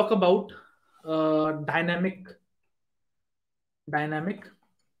talk about dynamic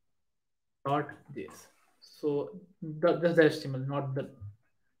dot js. So that's the HTML, not the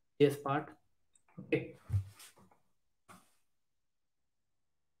JS part. Okay,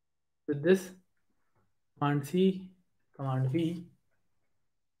 with this, command C, command V,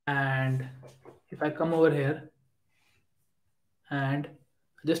 and if I come over here, and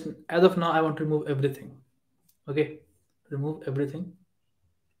just as of now I want to remove everything. Okay, remove everything.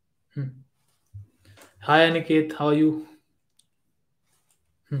 Hi Aniket, how are you?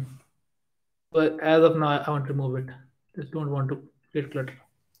 But as of now I want to remove it. Just don't want to create clutter.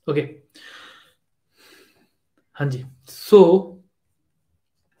 Okay, Hanji. So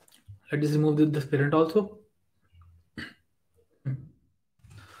let's just remove this parent also.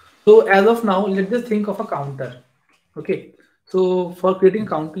 So as of now, let's just think of a counter. Okay, so for creating a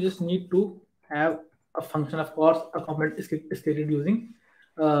counter, you just need to have a function. Of course, a component is created using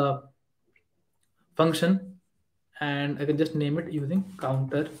function, and I can just name it using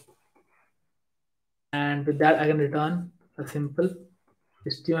counter, and with that I can return a simple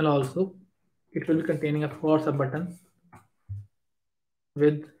HTML also. It will be containing, of course, a button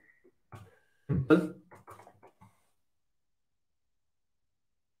with simple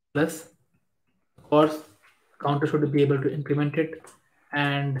plus course, counter should be able to implement it,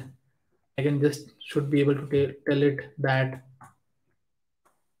 and I can just should be able to tell it that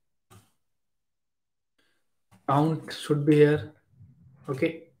count should be here.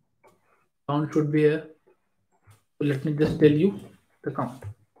 Okay, count should be here. So let me just tell you the count.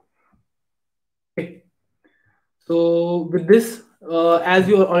 Okay, so with this, as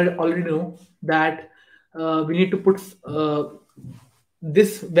you already know that we need to put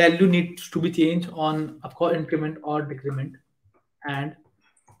this value needs to be changed on, of course, increment or decrement, and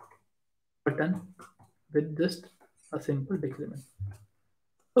button with just a simple decrement.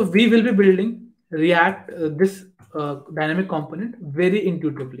 So we will be building React this dynamic component very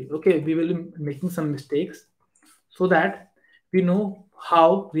intuitively. Okay, we will be making some mistakes so that we know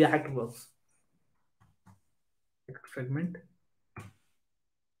how React works. Fragment.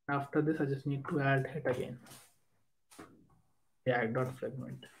 After this, I just need to add it again.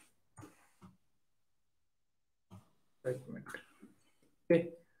 React.fragment. Fragment. Okay.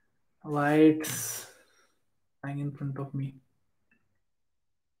 Why it's lying in front of me?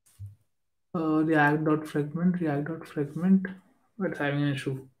 React.fragment. It's having an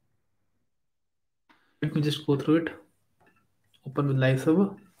issue. Let me just go through it. Open with live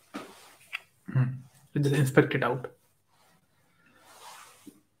server. Just inspect it out.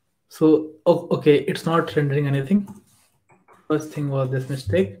 So, okay, it's not rendering anything. First thing was this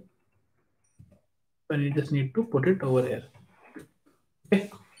mistake. And you just need to put it over here. Okay.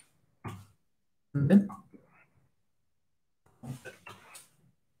 And then,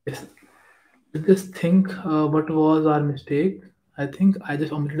 yes. Just think what was our mistake. I think I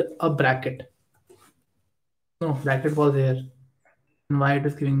just omitted a bracket. No, bracket was here. And why it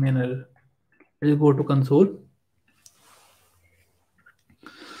is giving me an error? I'll go to console.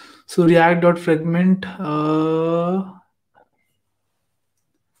 So react.fragment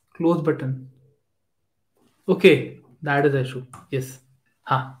close button. Okay, that is the issue. Yes.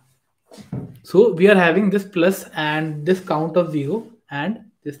 So we are having this plus and this count of 0 and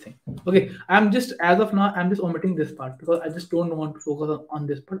this thing. Okay, I'm just, as of now, I'm just omitting this part because I just don't want to focus on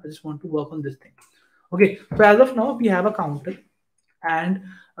this part. I just want to work on this thing. Okay, so as of now, we have a counter, and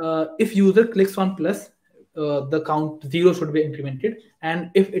if user clicks on plus, the count 0 should be incremented, and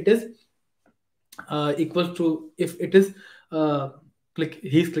if it is equals to, if it is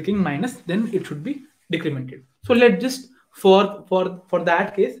he's clicking minus, then it should be decremented. So let's just for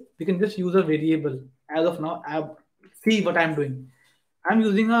that case, we can just use a variable. As of now, see what I'm doing. I'm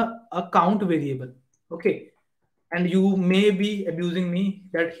using a count variable. Okay, and you may be abusing me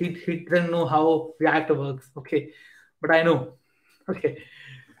that he doesn't know how React works. Okay, but I know. Okay,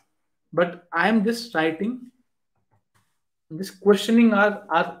 but I am just writing, just questioning our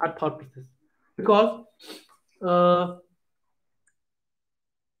thought process, because uh,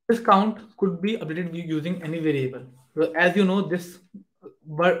 this count could be updated using any variable. So as you know, this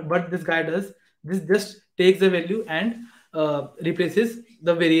what this guy does, this just takes the value and replaces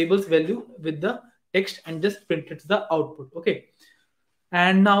the variable's value with the text and just prints the output. Okay,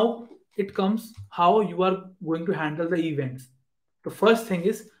 and now it comes how you are going to handle the events. The first thing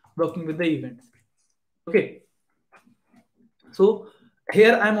is working with the events. Okay, so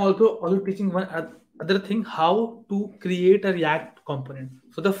here I'm also teaching one other thing, how to create a React component.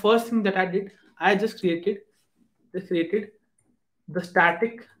 So the first thing that I did, I just created the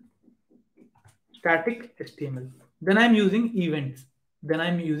static HTML. Then I'm using events.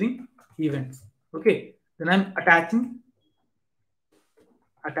 Okay. Then I'm attaching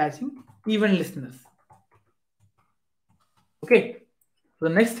event listeners. Okay. So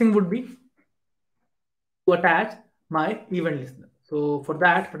the next thing would be to attach my event listener. So for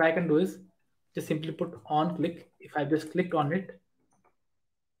that, what I can do is just simply put on click. If I just clicked on it,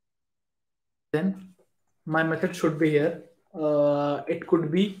 then my method should be here. It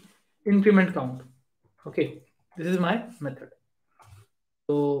could be increment count. Okay, this is my method.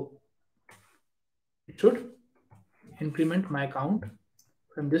 So it should increment my count.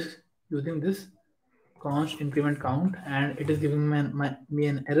 I'm just using this const increment count, and it is giving me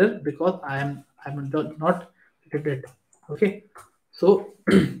an error because I'm not detected. Okay, so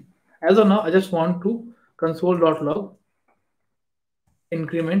as of now, I just want to console.log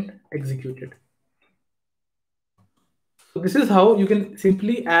increment executed. So this is how you can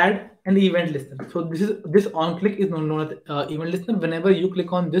simply add an event listener. So this on click is known as event listener. Whenever you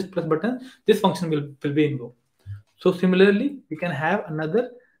click on this plus button, this function will be invoked. So similarly, we can have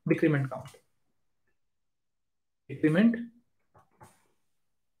another decrement count. Decrement.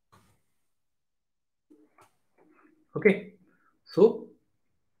 Okay. So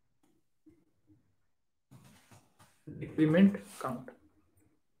decrement count.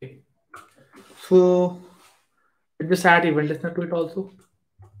 Okay. So just add event listener to it also.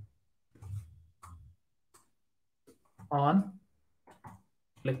 On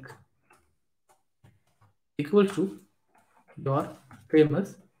click equals to your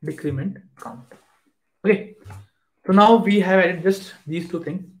famous decrement count. Okay. So now we have added just these two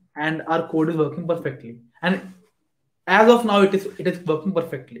things, and our code is working perfectly. And as of now, it is working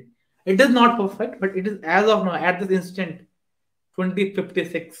perfectly. It is not perfect, but it is as of now at this instant,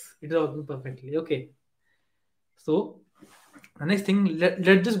 2056. It is working perfectly. Okay. So the next thing,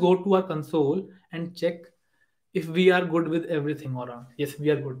 let's just go to our console and check if we are good with everything or not. Yes,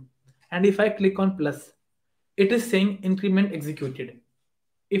 we are good. And if I click on plus, it is saying increment executed.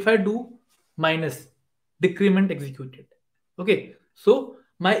 If I do minus, decrement executed. Okay, so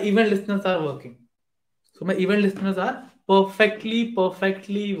my event listeners are working. So my event listeners are perfectly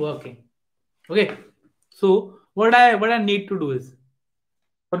working. Okay, so what I need to do is,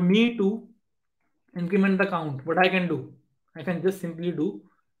 for me to increment the count, what I can do, I can just simply do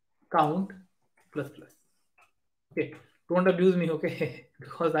count plus plus. Okay, don't abuse me, okay,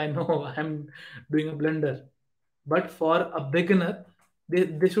 because I know I'm doing a blunder. But for a beginner,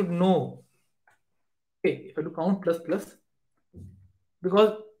 they should know. Okay, if I do count plus plus,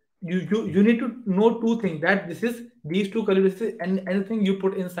 because you need to know two things, that this is these two curly braces, and anything you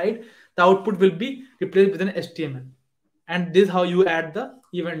put inside, the output will be replaced with an HTML, and this is how you add the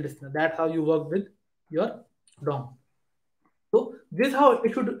event listener. That's how you work with your DOM. So this is how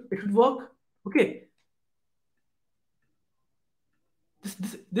it should work. Okay,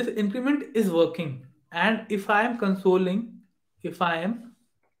 this increment is working, and if I am consoling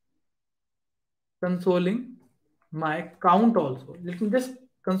my count also. Let me just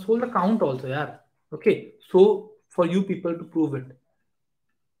console the count also, yeah. Okay, so for you people to prove it,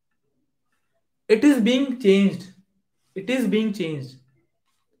 it is being changed. It is being changed.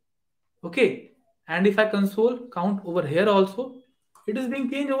 Okay, and if I console count over here also, it is being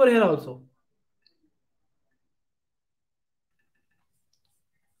changed over here also.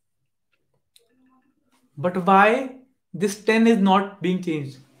 But why this 10 is not being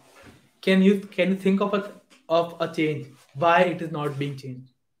changed? Can you think of a change? Why it is not being changed?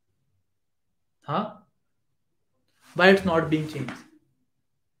 Huh? Why it's not being changed?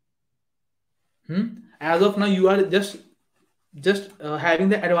 As of now, you are just having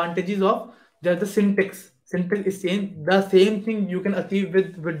the advantages of just the syntax. Syntax is same. The same thing you can achieve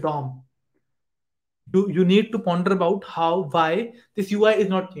with DOM. You need to ponder about why this UI is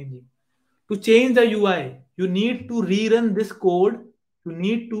not changing. To change the UI, you need to rerun this code. You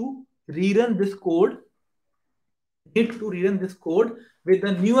need to rerun this code. Need to rerun this code with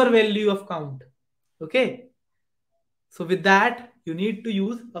the newer value of count. Okay. So with that, you need to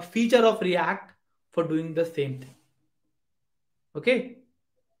use a feature of React for doing the same thing. Okay.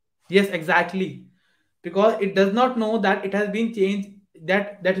 Yes, exactly. Because it does not know that it has been changed,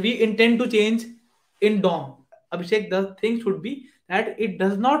 that we intend to change in DOM. Abhishek, the thing should be that it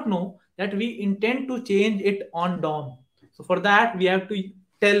does not know that we intend to change it on DOM. So for that, we have to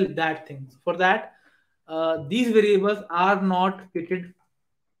tell that thing. For that, these variables are not created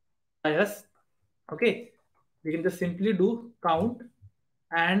by us. Okay, we can just simply do count,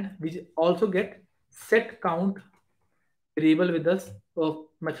 and we also get set count variable with us, or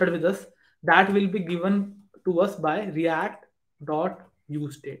method with us, that will be given to us by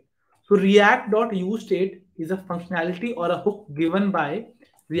react.useState. So react.useState is a functionality or a hook given by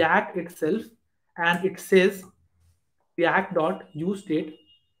React itself, and it says react.useState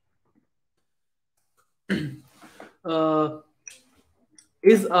uh,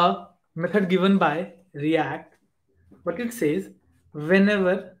 is a method given by React, but it says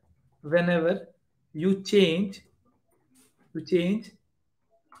whenever you change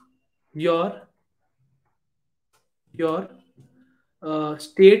your your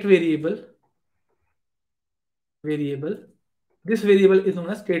state variable, this variable is known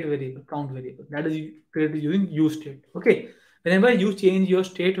as state variable, count variable, that is created using use state. Okay, whenever you change your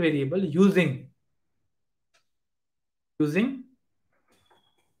state variable using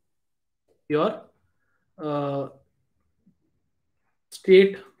your uh,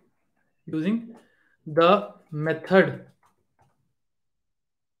 state, using the method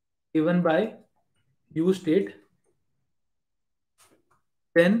given by use state,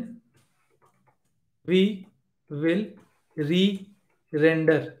 then we will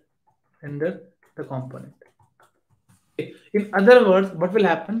render the component. Okay. In other words, what will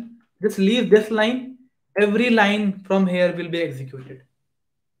happen? Just leave this line. Every line from here will be executed.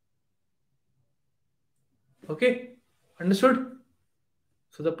 Okay, understood?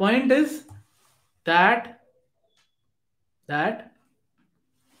 So the point is that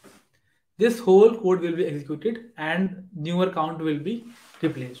this whole code will be executed and newer count will be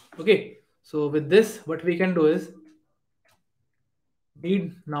replaced. Okay, so with this, what we can do is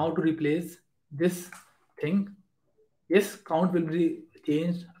need now to replace this thing. Yes, count will be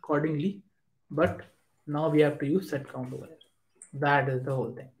changed accordingly, but now we have to use set count over here. That is the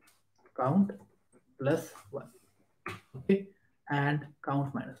whole thing. Count plus 1. Okay, and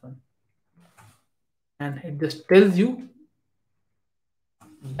count minus 1. And it just tells you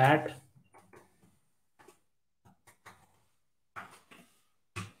that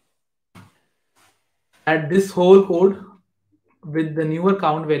this whole code with the newer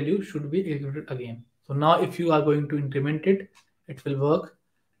count value should be executed again. So now if you are going to increment it, it will work.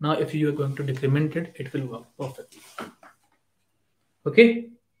 Now if you are going to decrement it, it will work perfectly. Okay,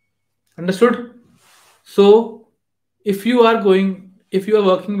 understood? So if you are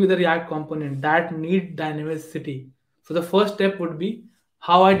working with a React component that need dynamicity, so the first step would be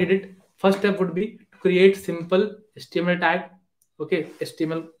how I did it. First step would be to create simple HTML tag. Okay,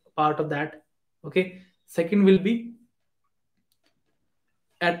 HTML part of that. Okay, second will be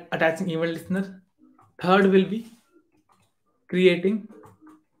attaching event listener. Third will be creating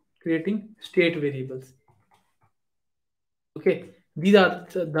state variables. Okay, these are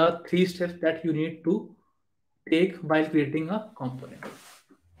the 3 steps that you need to take while creating a component.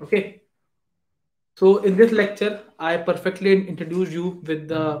 Okay, so in this lecture I perfectly introduced you with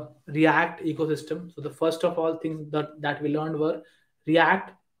the React ecosystem. So the first of all things that we learned were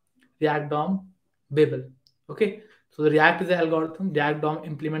React, React DOM, Babel. Okay, so the React is the algorithm, React DOM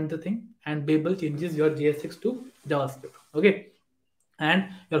implement the thing, and Babel changes your JSX to JavaScript. Okay, and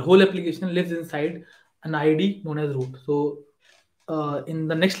your whole application lives inside an ID known as root. So in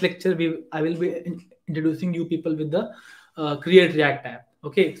the next lecture, I will be introducing you people with the create React tab.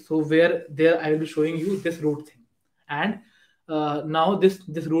 Okay, so where there I will be showing you this root thing, and now this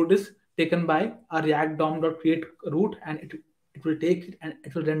root is taken by a React DOM.create root, and it will take it and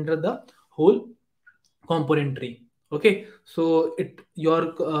it will render the whole component tree. Okay, so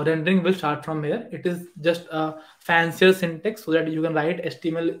your rendering will start from here. It is just a fancier syntax so that you can write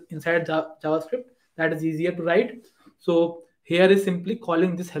HTML inside JavaScript. That is easier to write. So here is simply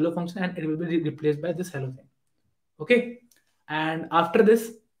calling this hello function and it will be replaced by this hello thing. Okay, and after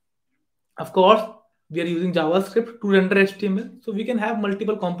this, of course, we are using JavaScript to render HTML, so we can have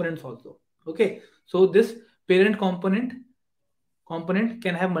multiple components also. Okay, so this parent component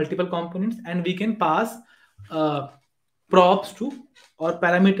can have multiple components, and we can pass props to or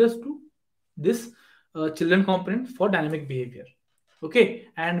parameters to this children component for dynamic behavior. Okay,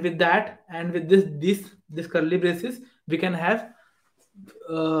 and with that and with this curly braces, we can have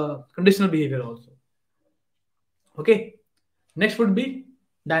conditional behavior also. Okay, next would be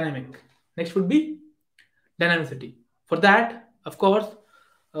dynamic. Next would be dynamicity. For that, of course,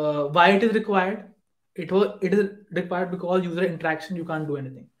 why it is required? It is required because user interaction, you can't do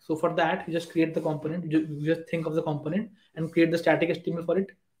anything. So for that, you just create the component. You just think of the component and create the static HTML for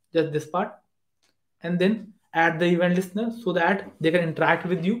it, just this part, and then add the event listener so that they can interact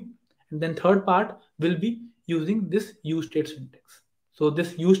with you. And then third part will be using this use state syntax. So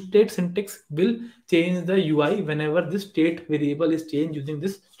this use state syntax will change the UI whenever this state variable is changed using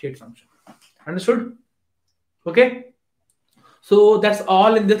this state function. Understood? Okay. So that's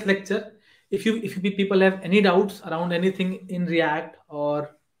all in this lecture. If you people have any doubts around anything in React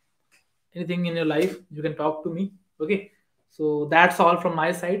or anything in your life, you can talk to me. Okay. So that's all from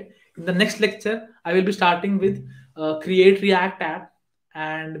my side. In the next lecture, I will be starting with create React app,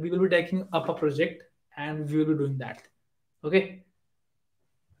 and we will be taking up a project and we will be doing that. Okay.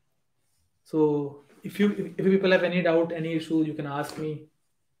 So if you people have any doubt, any issue, you can ask me.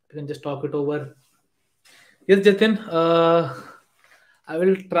 You can just talk it over. Yes, Jatin. I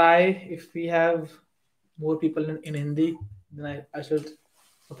will try. If we have more people in Hindi, then I should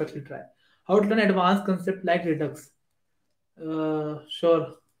perfectly try. How to learn advanced concept like Redux?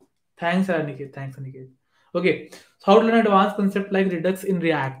 Sure. Thanks, Aniket. Thanks, Aniket. Okay. So how to learn advanced concept like Redux in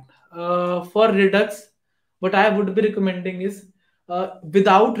React? For Redux, what I would be recommending is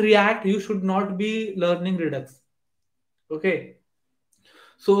without React, you should not be learning Redux. Okay.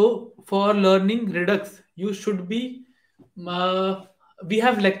 So for learning Redux, you should be. We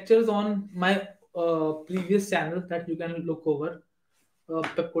have lectures on my previous channel that you can look over.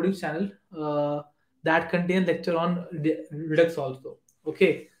 Pep Coding channel that contain lecture on Redux also.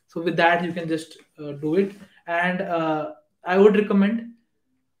 Okay, so with that you can just do it, and I would recommend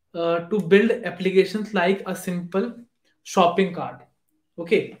to build applications like a simple shopping cart.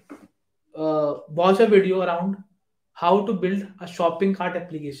 Okay, watch a video around how to build a shopping cart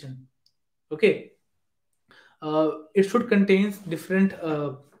application. Okay, it should contain different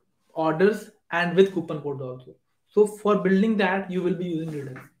orders, and with coupon code also. So for building that, you will be using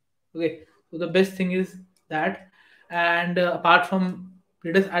Redux. Okay, so the best thing is that, and apart from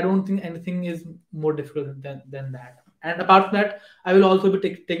Redux, I don't think anything is more difficult than that. And apart from that, I will also be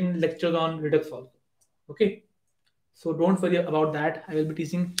taking lectures on Redux also. Okay, so don't worry about that. I will be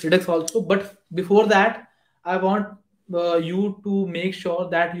teaching Redux also. But before that, I want you to make sure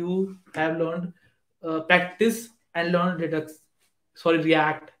that you have learned, practice and learn Redux, sorry,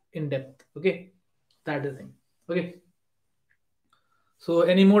 React in depth. Okay, that is the thing. Okay, so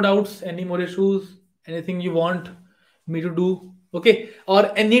any more doubts, any more issues, anything you want me to do? Okay,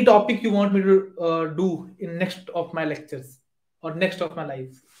 or any topic you want me to do in next of my lectures or next of my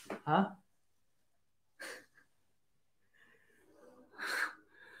lives? Huh?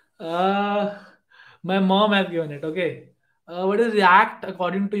 Uh, my mom has given it. Okay. What is React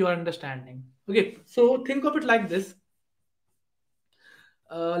according to your understanding? Okay. So think of it like this.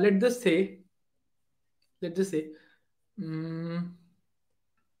 Uh, let us say, let's just say, mm,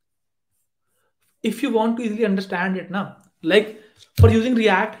 if you want to easily understand it now, like for using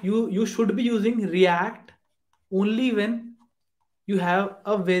React, you should be using React only when you have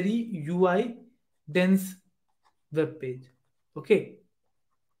a very UI dense web page. Okay.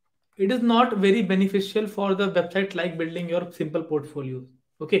 It is not very beneficial for the website like building your simple portfolios.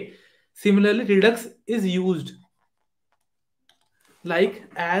 Okay, similarly Redux is used like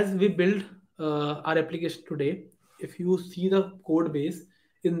as we build our application today. If you see the code base,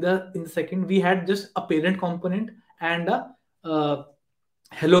 in the second we had just a parent component and a uh,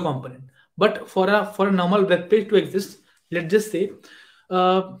 hello component. But for a normal web page to exist, let's just say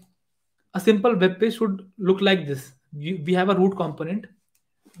uh, a simple web page should look like this. We have a root component,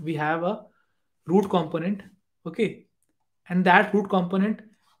 we have a root component. Okay, and that root component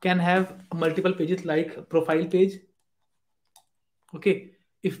can have multiple pages like profile page. Okay,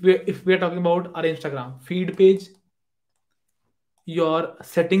 if we are talking about our Instagram feed page, your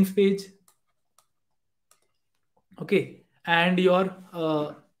settings page, okay, and your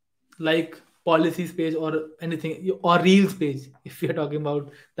like policies page or anything, or reels page if we are talking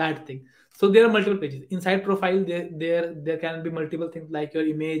about that thing. So there are multiple pages inside profile. There can be multiple things like your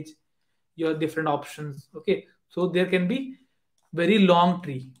image, your different options. Okay, so there can be very long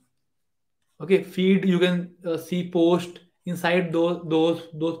tree. Okay, feed, you can see post. Inside those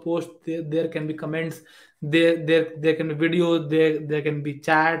posts, there can be comments, there can be videos, there can be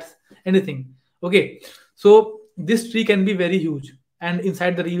chats, anything. Okay, so this tree can be very huge, and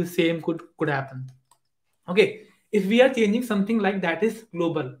inside the reel same could happen. Okay, if we are changing something like that is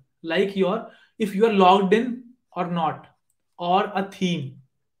global, like your, if you are logged in or not, or a theme.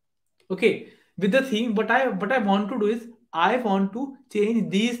 Okay, with the theme, what I want to do is I want to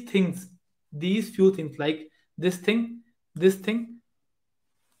change these things, these few things like this thing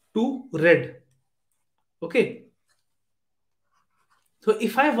to red. Okay, so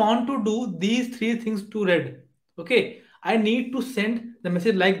if I want to do these three things to red, okay, I need to send the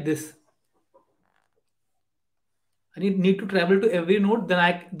message like this. I need to travel to every node, then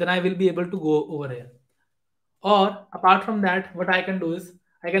I will be able to go over here. Or apart from that, what I can do is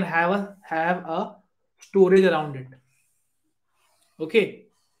I can have a storage around it. Okay,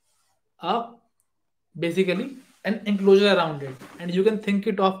 a basically an enclosure around it, and you can think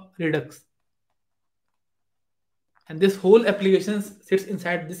it of Redux, and this whole application sits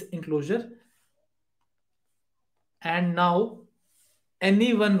inside this enclosure. And now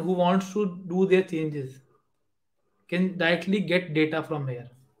anyone who wants to do their changes can directly get data from here.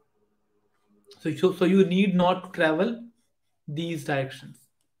 So you need not to travel these directions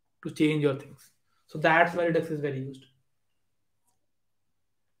to change your things. So that's why Redux is very used.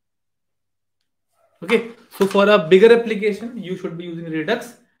 Okay, so for a bigger application, you should be using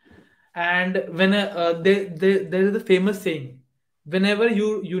Redux. And when there is a famous saying, whenever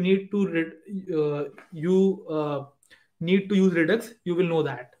you need to you need to use Redux, you will know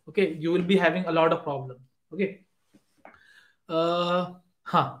that. Okay, you will be having a lot of problems. Okay,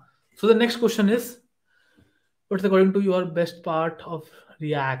 huh. So the next question is, what's according to your best part of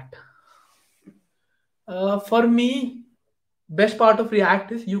React? For me, best part of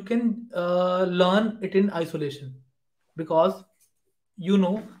React is you can learn it in isolation, because you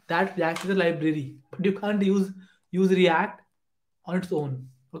know that React is a library, but you can't use React on its own.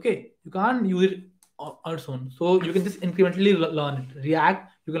 Okay, you can't use it on its own. So you can just incrementally learn it.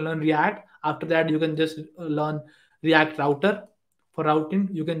 React, you can learn React. After that, you can just learn React router. For routing,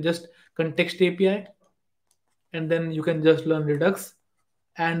 you can just context API, and then you can just learn Redux.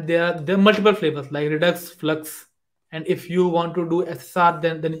 And there are multiple flavors like Redux, Flux, and if you want to do SSR,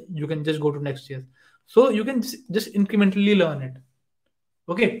 then you can just go to Next.js. So you can just incrementally learn it.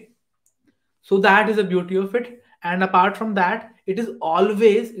 Okay. So that is the beauty of it. And apart from that, it is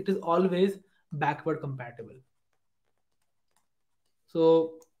always backward compatible.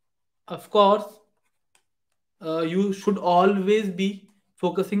 So of course, you should always be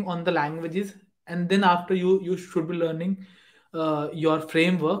focusing on the languages, and then after you should be learning your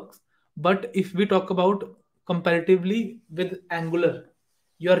frameworks. But if we talk about comparatively with Angular,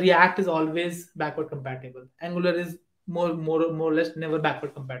 your React is always backward compatible. Angular is more or less never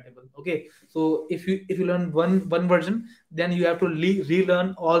backward compatible. Okay, so if you learn one version, then you have to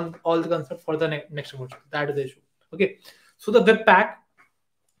relearn all the concept for the next version. That is the issue. Okay, so the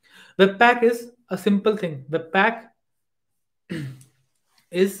Webpack is a simple thing. Webpack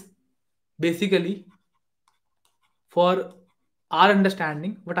is basically, for our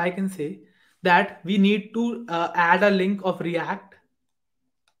understanding, what I can say, that we need to add a link of React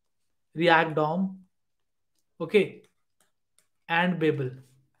DOM, okay, and Babel,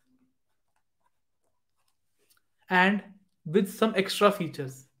 and with some extra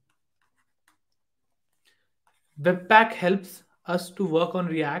features. Webpack helps us to work on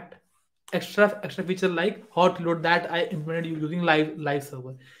React. Extra feature like hot load that I implemented using live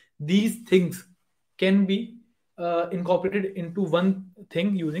server. These things can be incorporated into one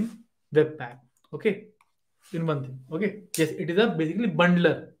thing using Webpack. Okay, in one thing. Okay, yes, it is a basically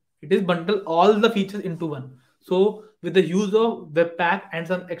bundler. It is bundle all the features into one. So with the use of Webpack and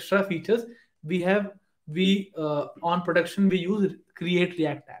some extra features, we on production we use Create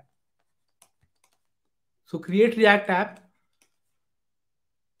React app. So Create React app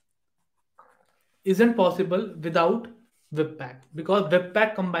isn't possible without Webpack, because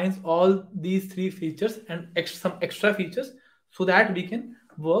Webpack combines all these three features and some extra features so that we can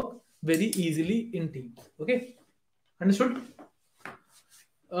work very easily in teams. Okay, understood?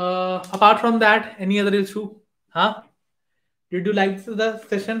 Apart from that, any other issue? Huh? Did you like the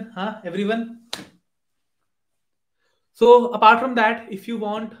session? Huh? Everyone? So apart from that, if you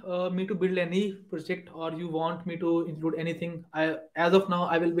want me to build any project or you want me to include anything, as of now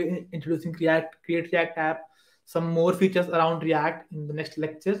I will be introducing Create React app, some more features around React in the next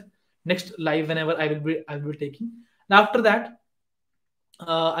lecture, next live whenever I will be taking. And after that,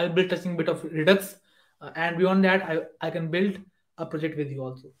 I will be touching a bit of Redux, and beyond that, I can build a project with you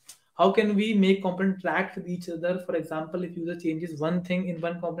also. How can we make component interact with each other? For example, if user changes one thing in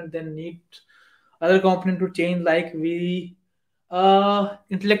one component, then need other component to change, like we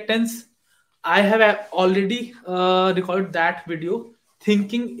intellectance. I have already recorded that video,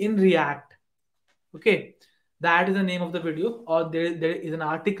 thinking in React. Okay, that is the name of the video, or there is an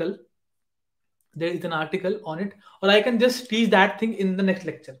article. There is an article on it, or I can just teach that thing in the next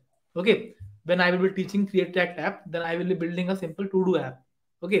lecture. Okay, when I will be teaching Create React app, then I will be building a simple to do app.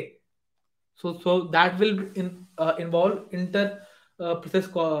 Okay, so that will involve inter process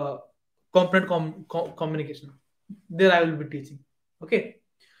component communication. There I will be teaching. Okay,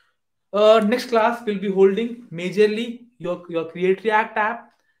 next class will be holding majorly your Create React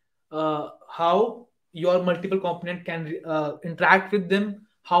app, how your multiple component can interact with them,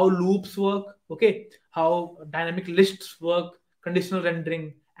 how loops work, okay, how dynamic lists work, conditional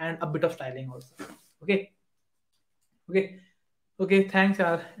rendering, and a bit of styling also. Okay, okay, okay. Thanks,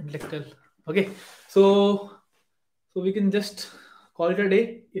 our intellectual. Okay, so we can just call it a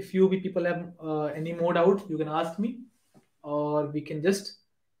day. If you people have any more doubts, you can ask me, or we can just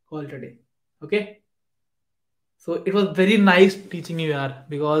call it a day. Okay. So it was very nice teaching you, yaar,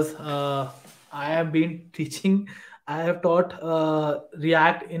 because I have been teaching. I have taught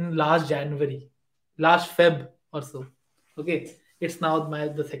React in last January, last Feb or so. Okay, it's now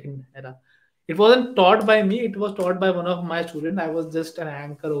the second era. It wasn't taught by me. It was taught by one of my students. I was just an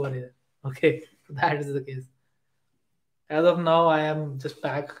anchor over here. Okay, so that is the case. As of now, I am just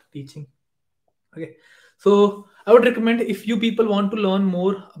back teaching. Okay, so I would recommend, if you people want to learn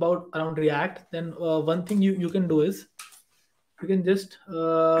more about around React, then one thing you can do is you can just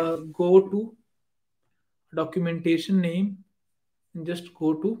go to documentation name and just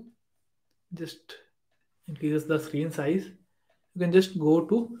go to, just increase the screen size. You can just go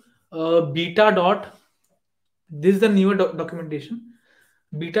to beta dot, this is the newer documentation,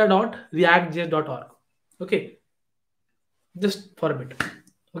 beta dot reactjs.org. Okay, just for a bit.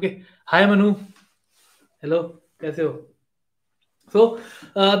 Okay, hi Manu, hello, कैसे हो? So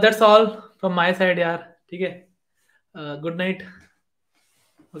that's all from my side, यार. ठीक है, good night.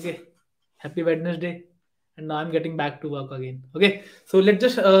 Okay, happy Wednesday. And now I'm getting back to work again. Okay, so let's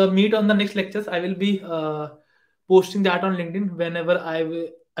just meet on the next lectures. I will be posting that on LinkedIn whenever I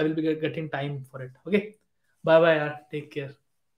will be getting time for it. Okay, bye bye, yaar. Take care.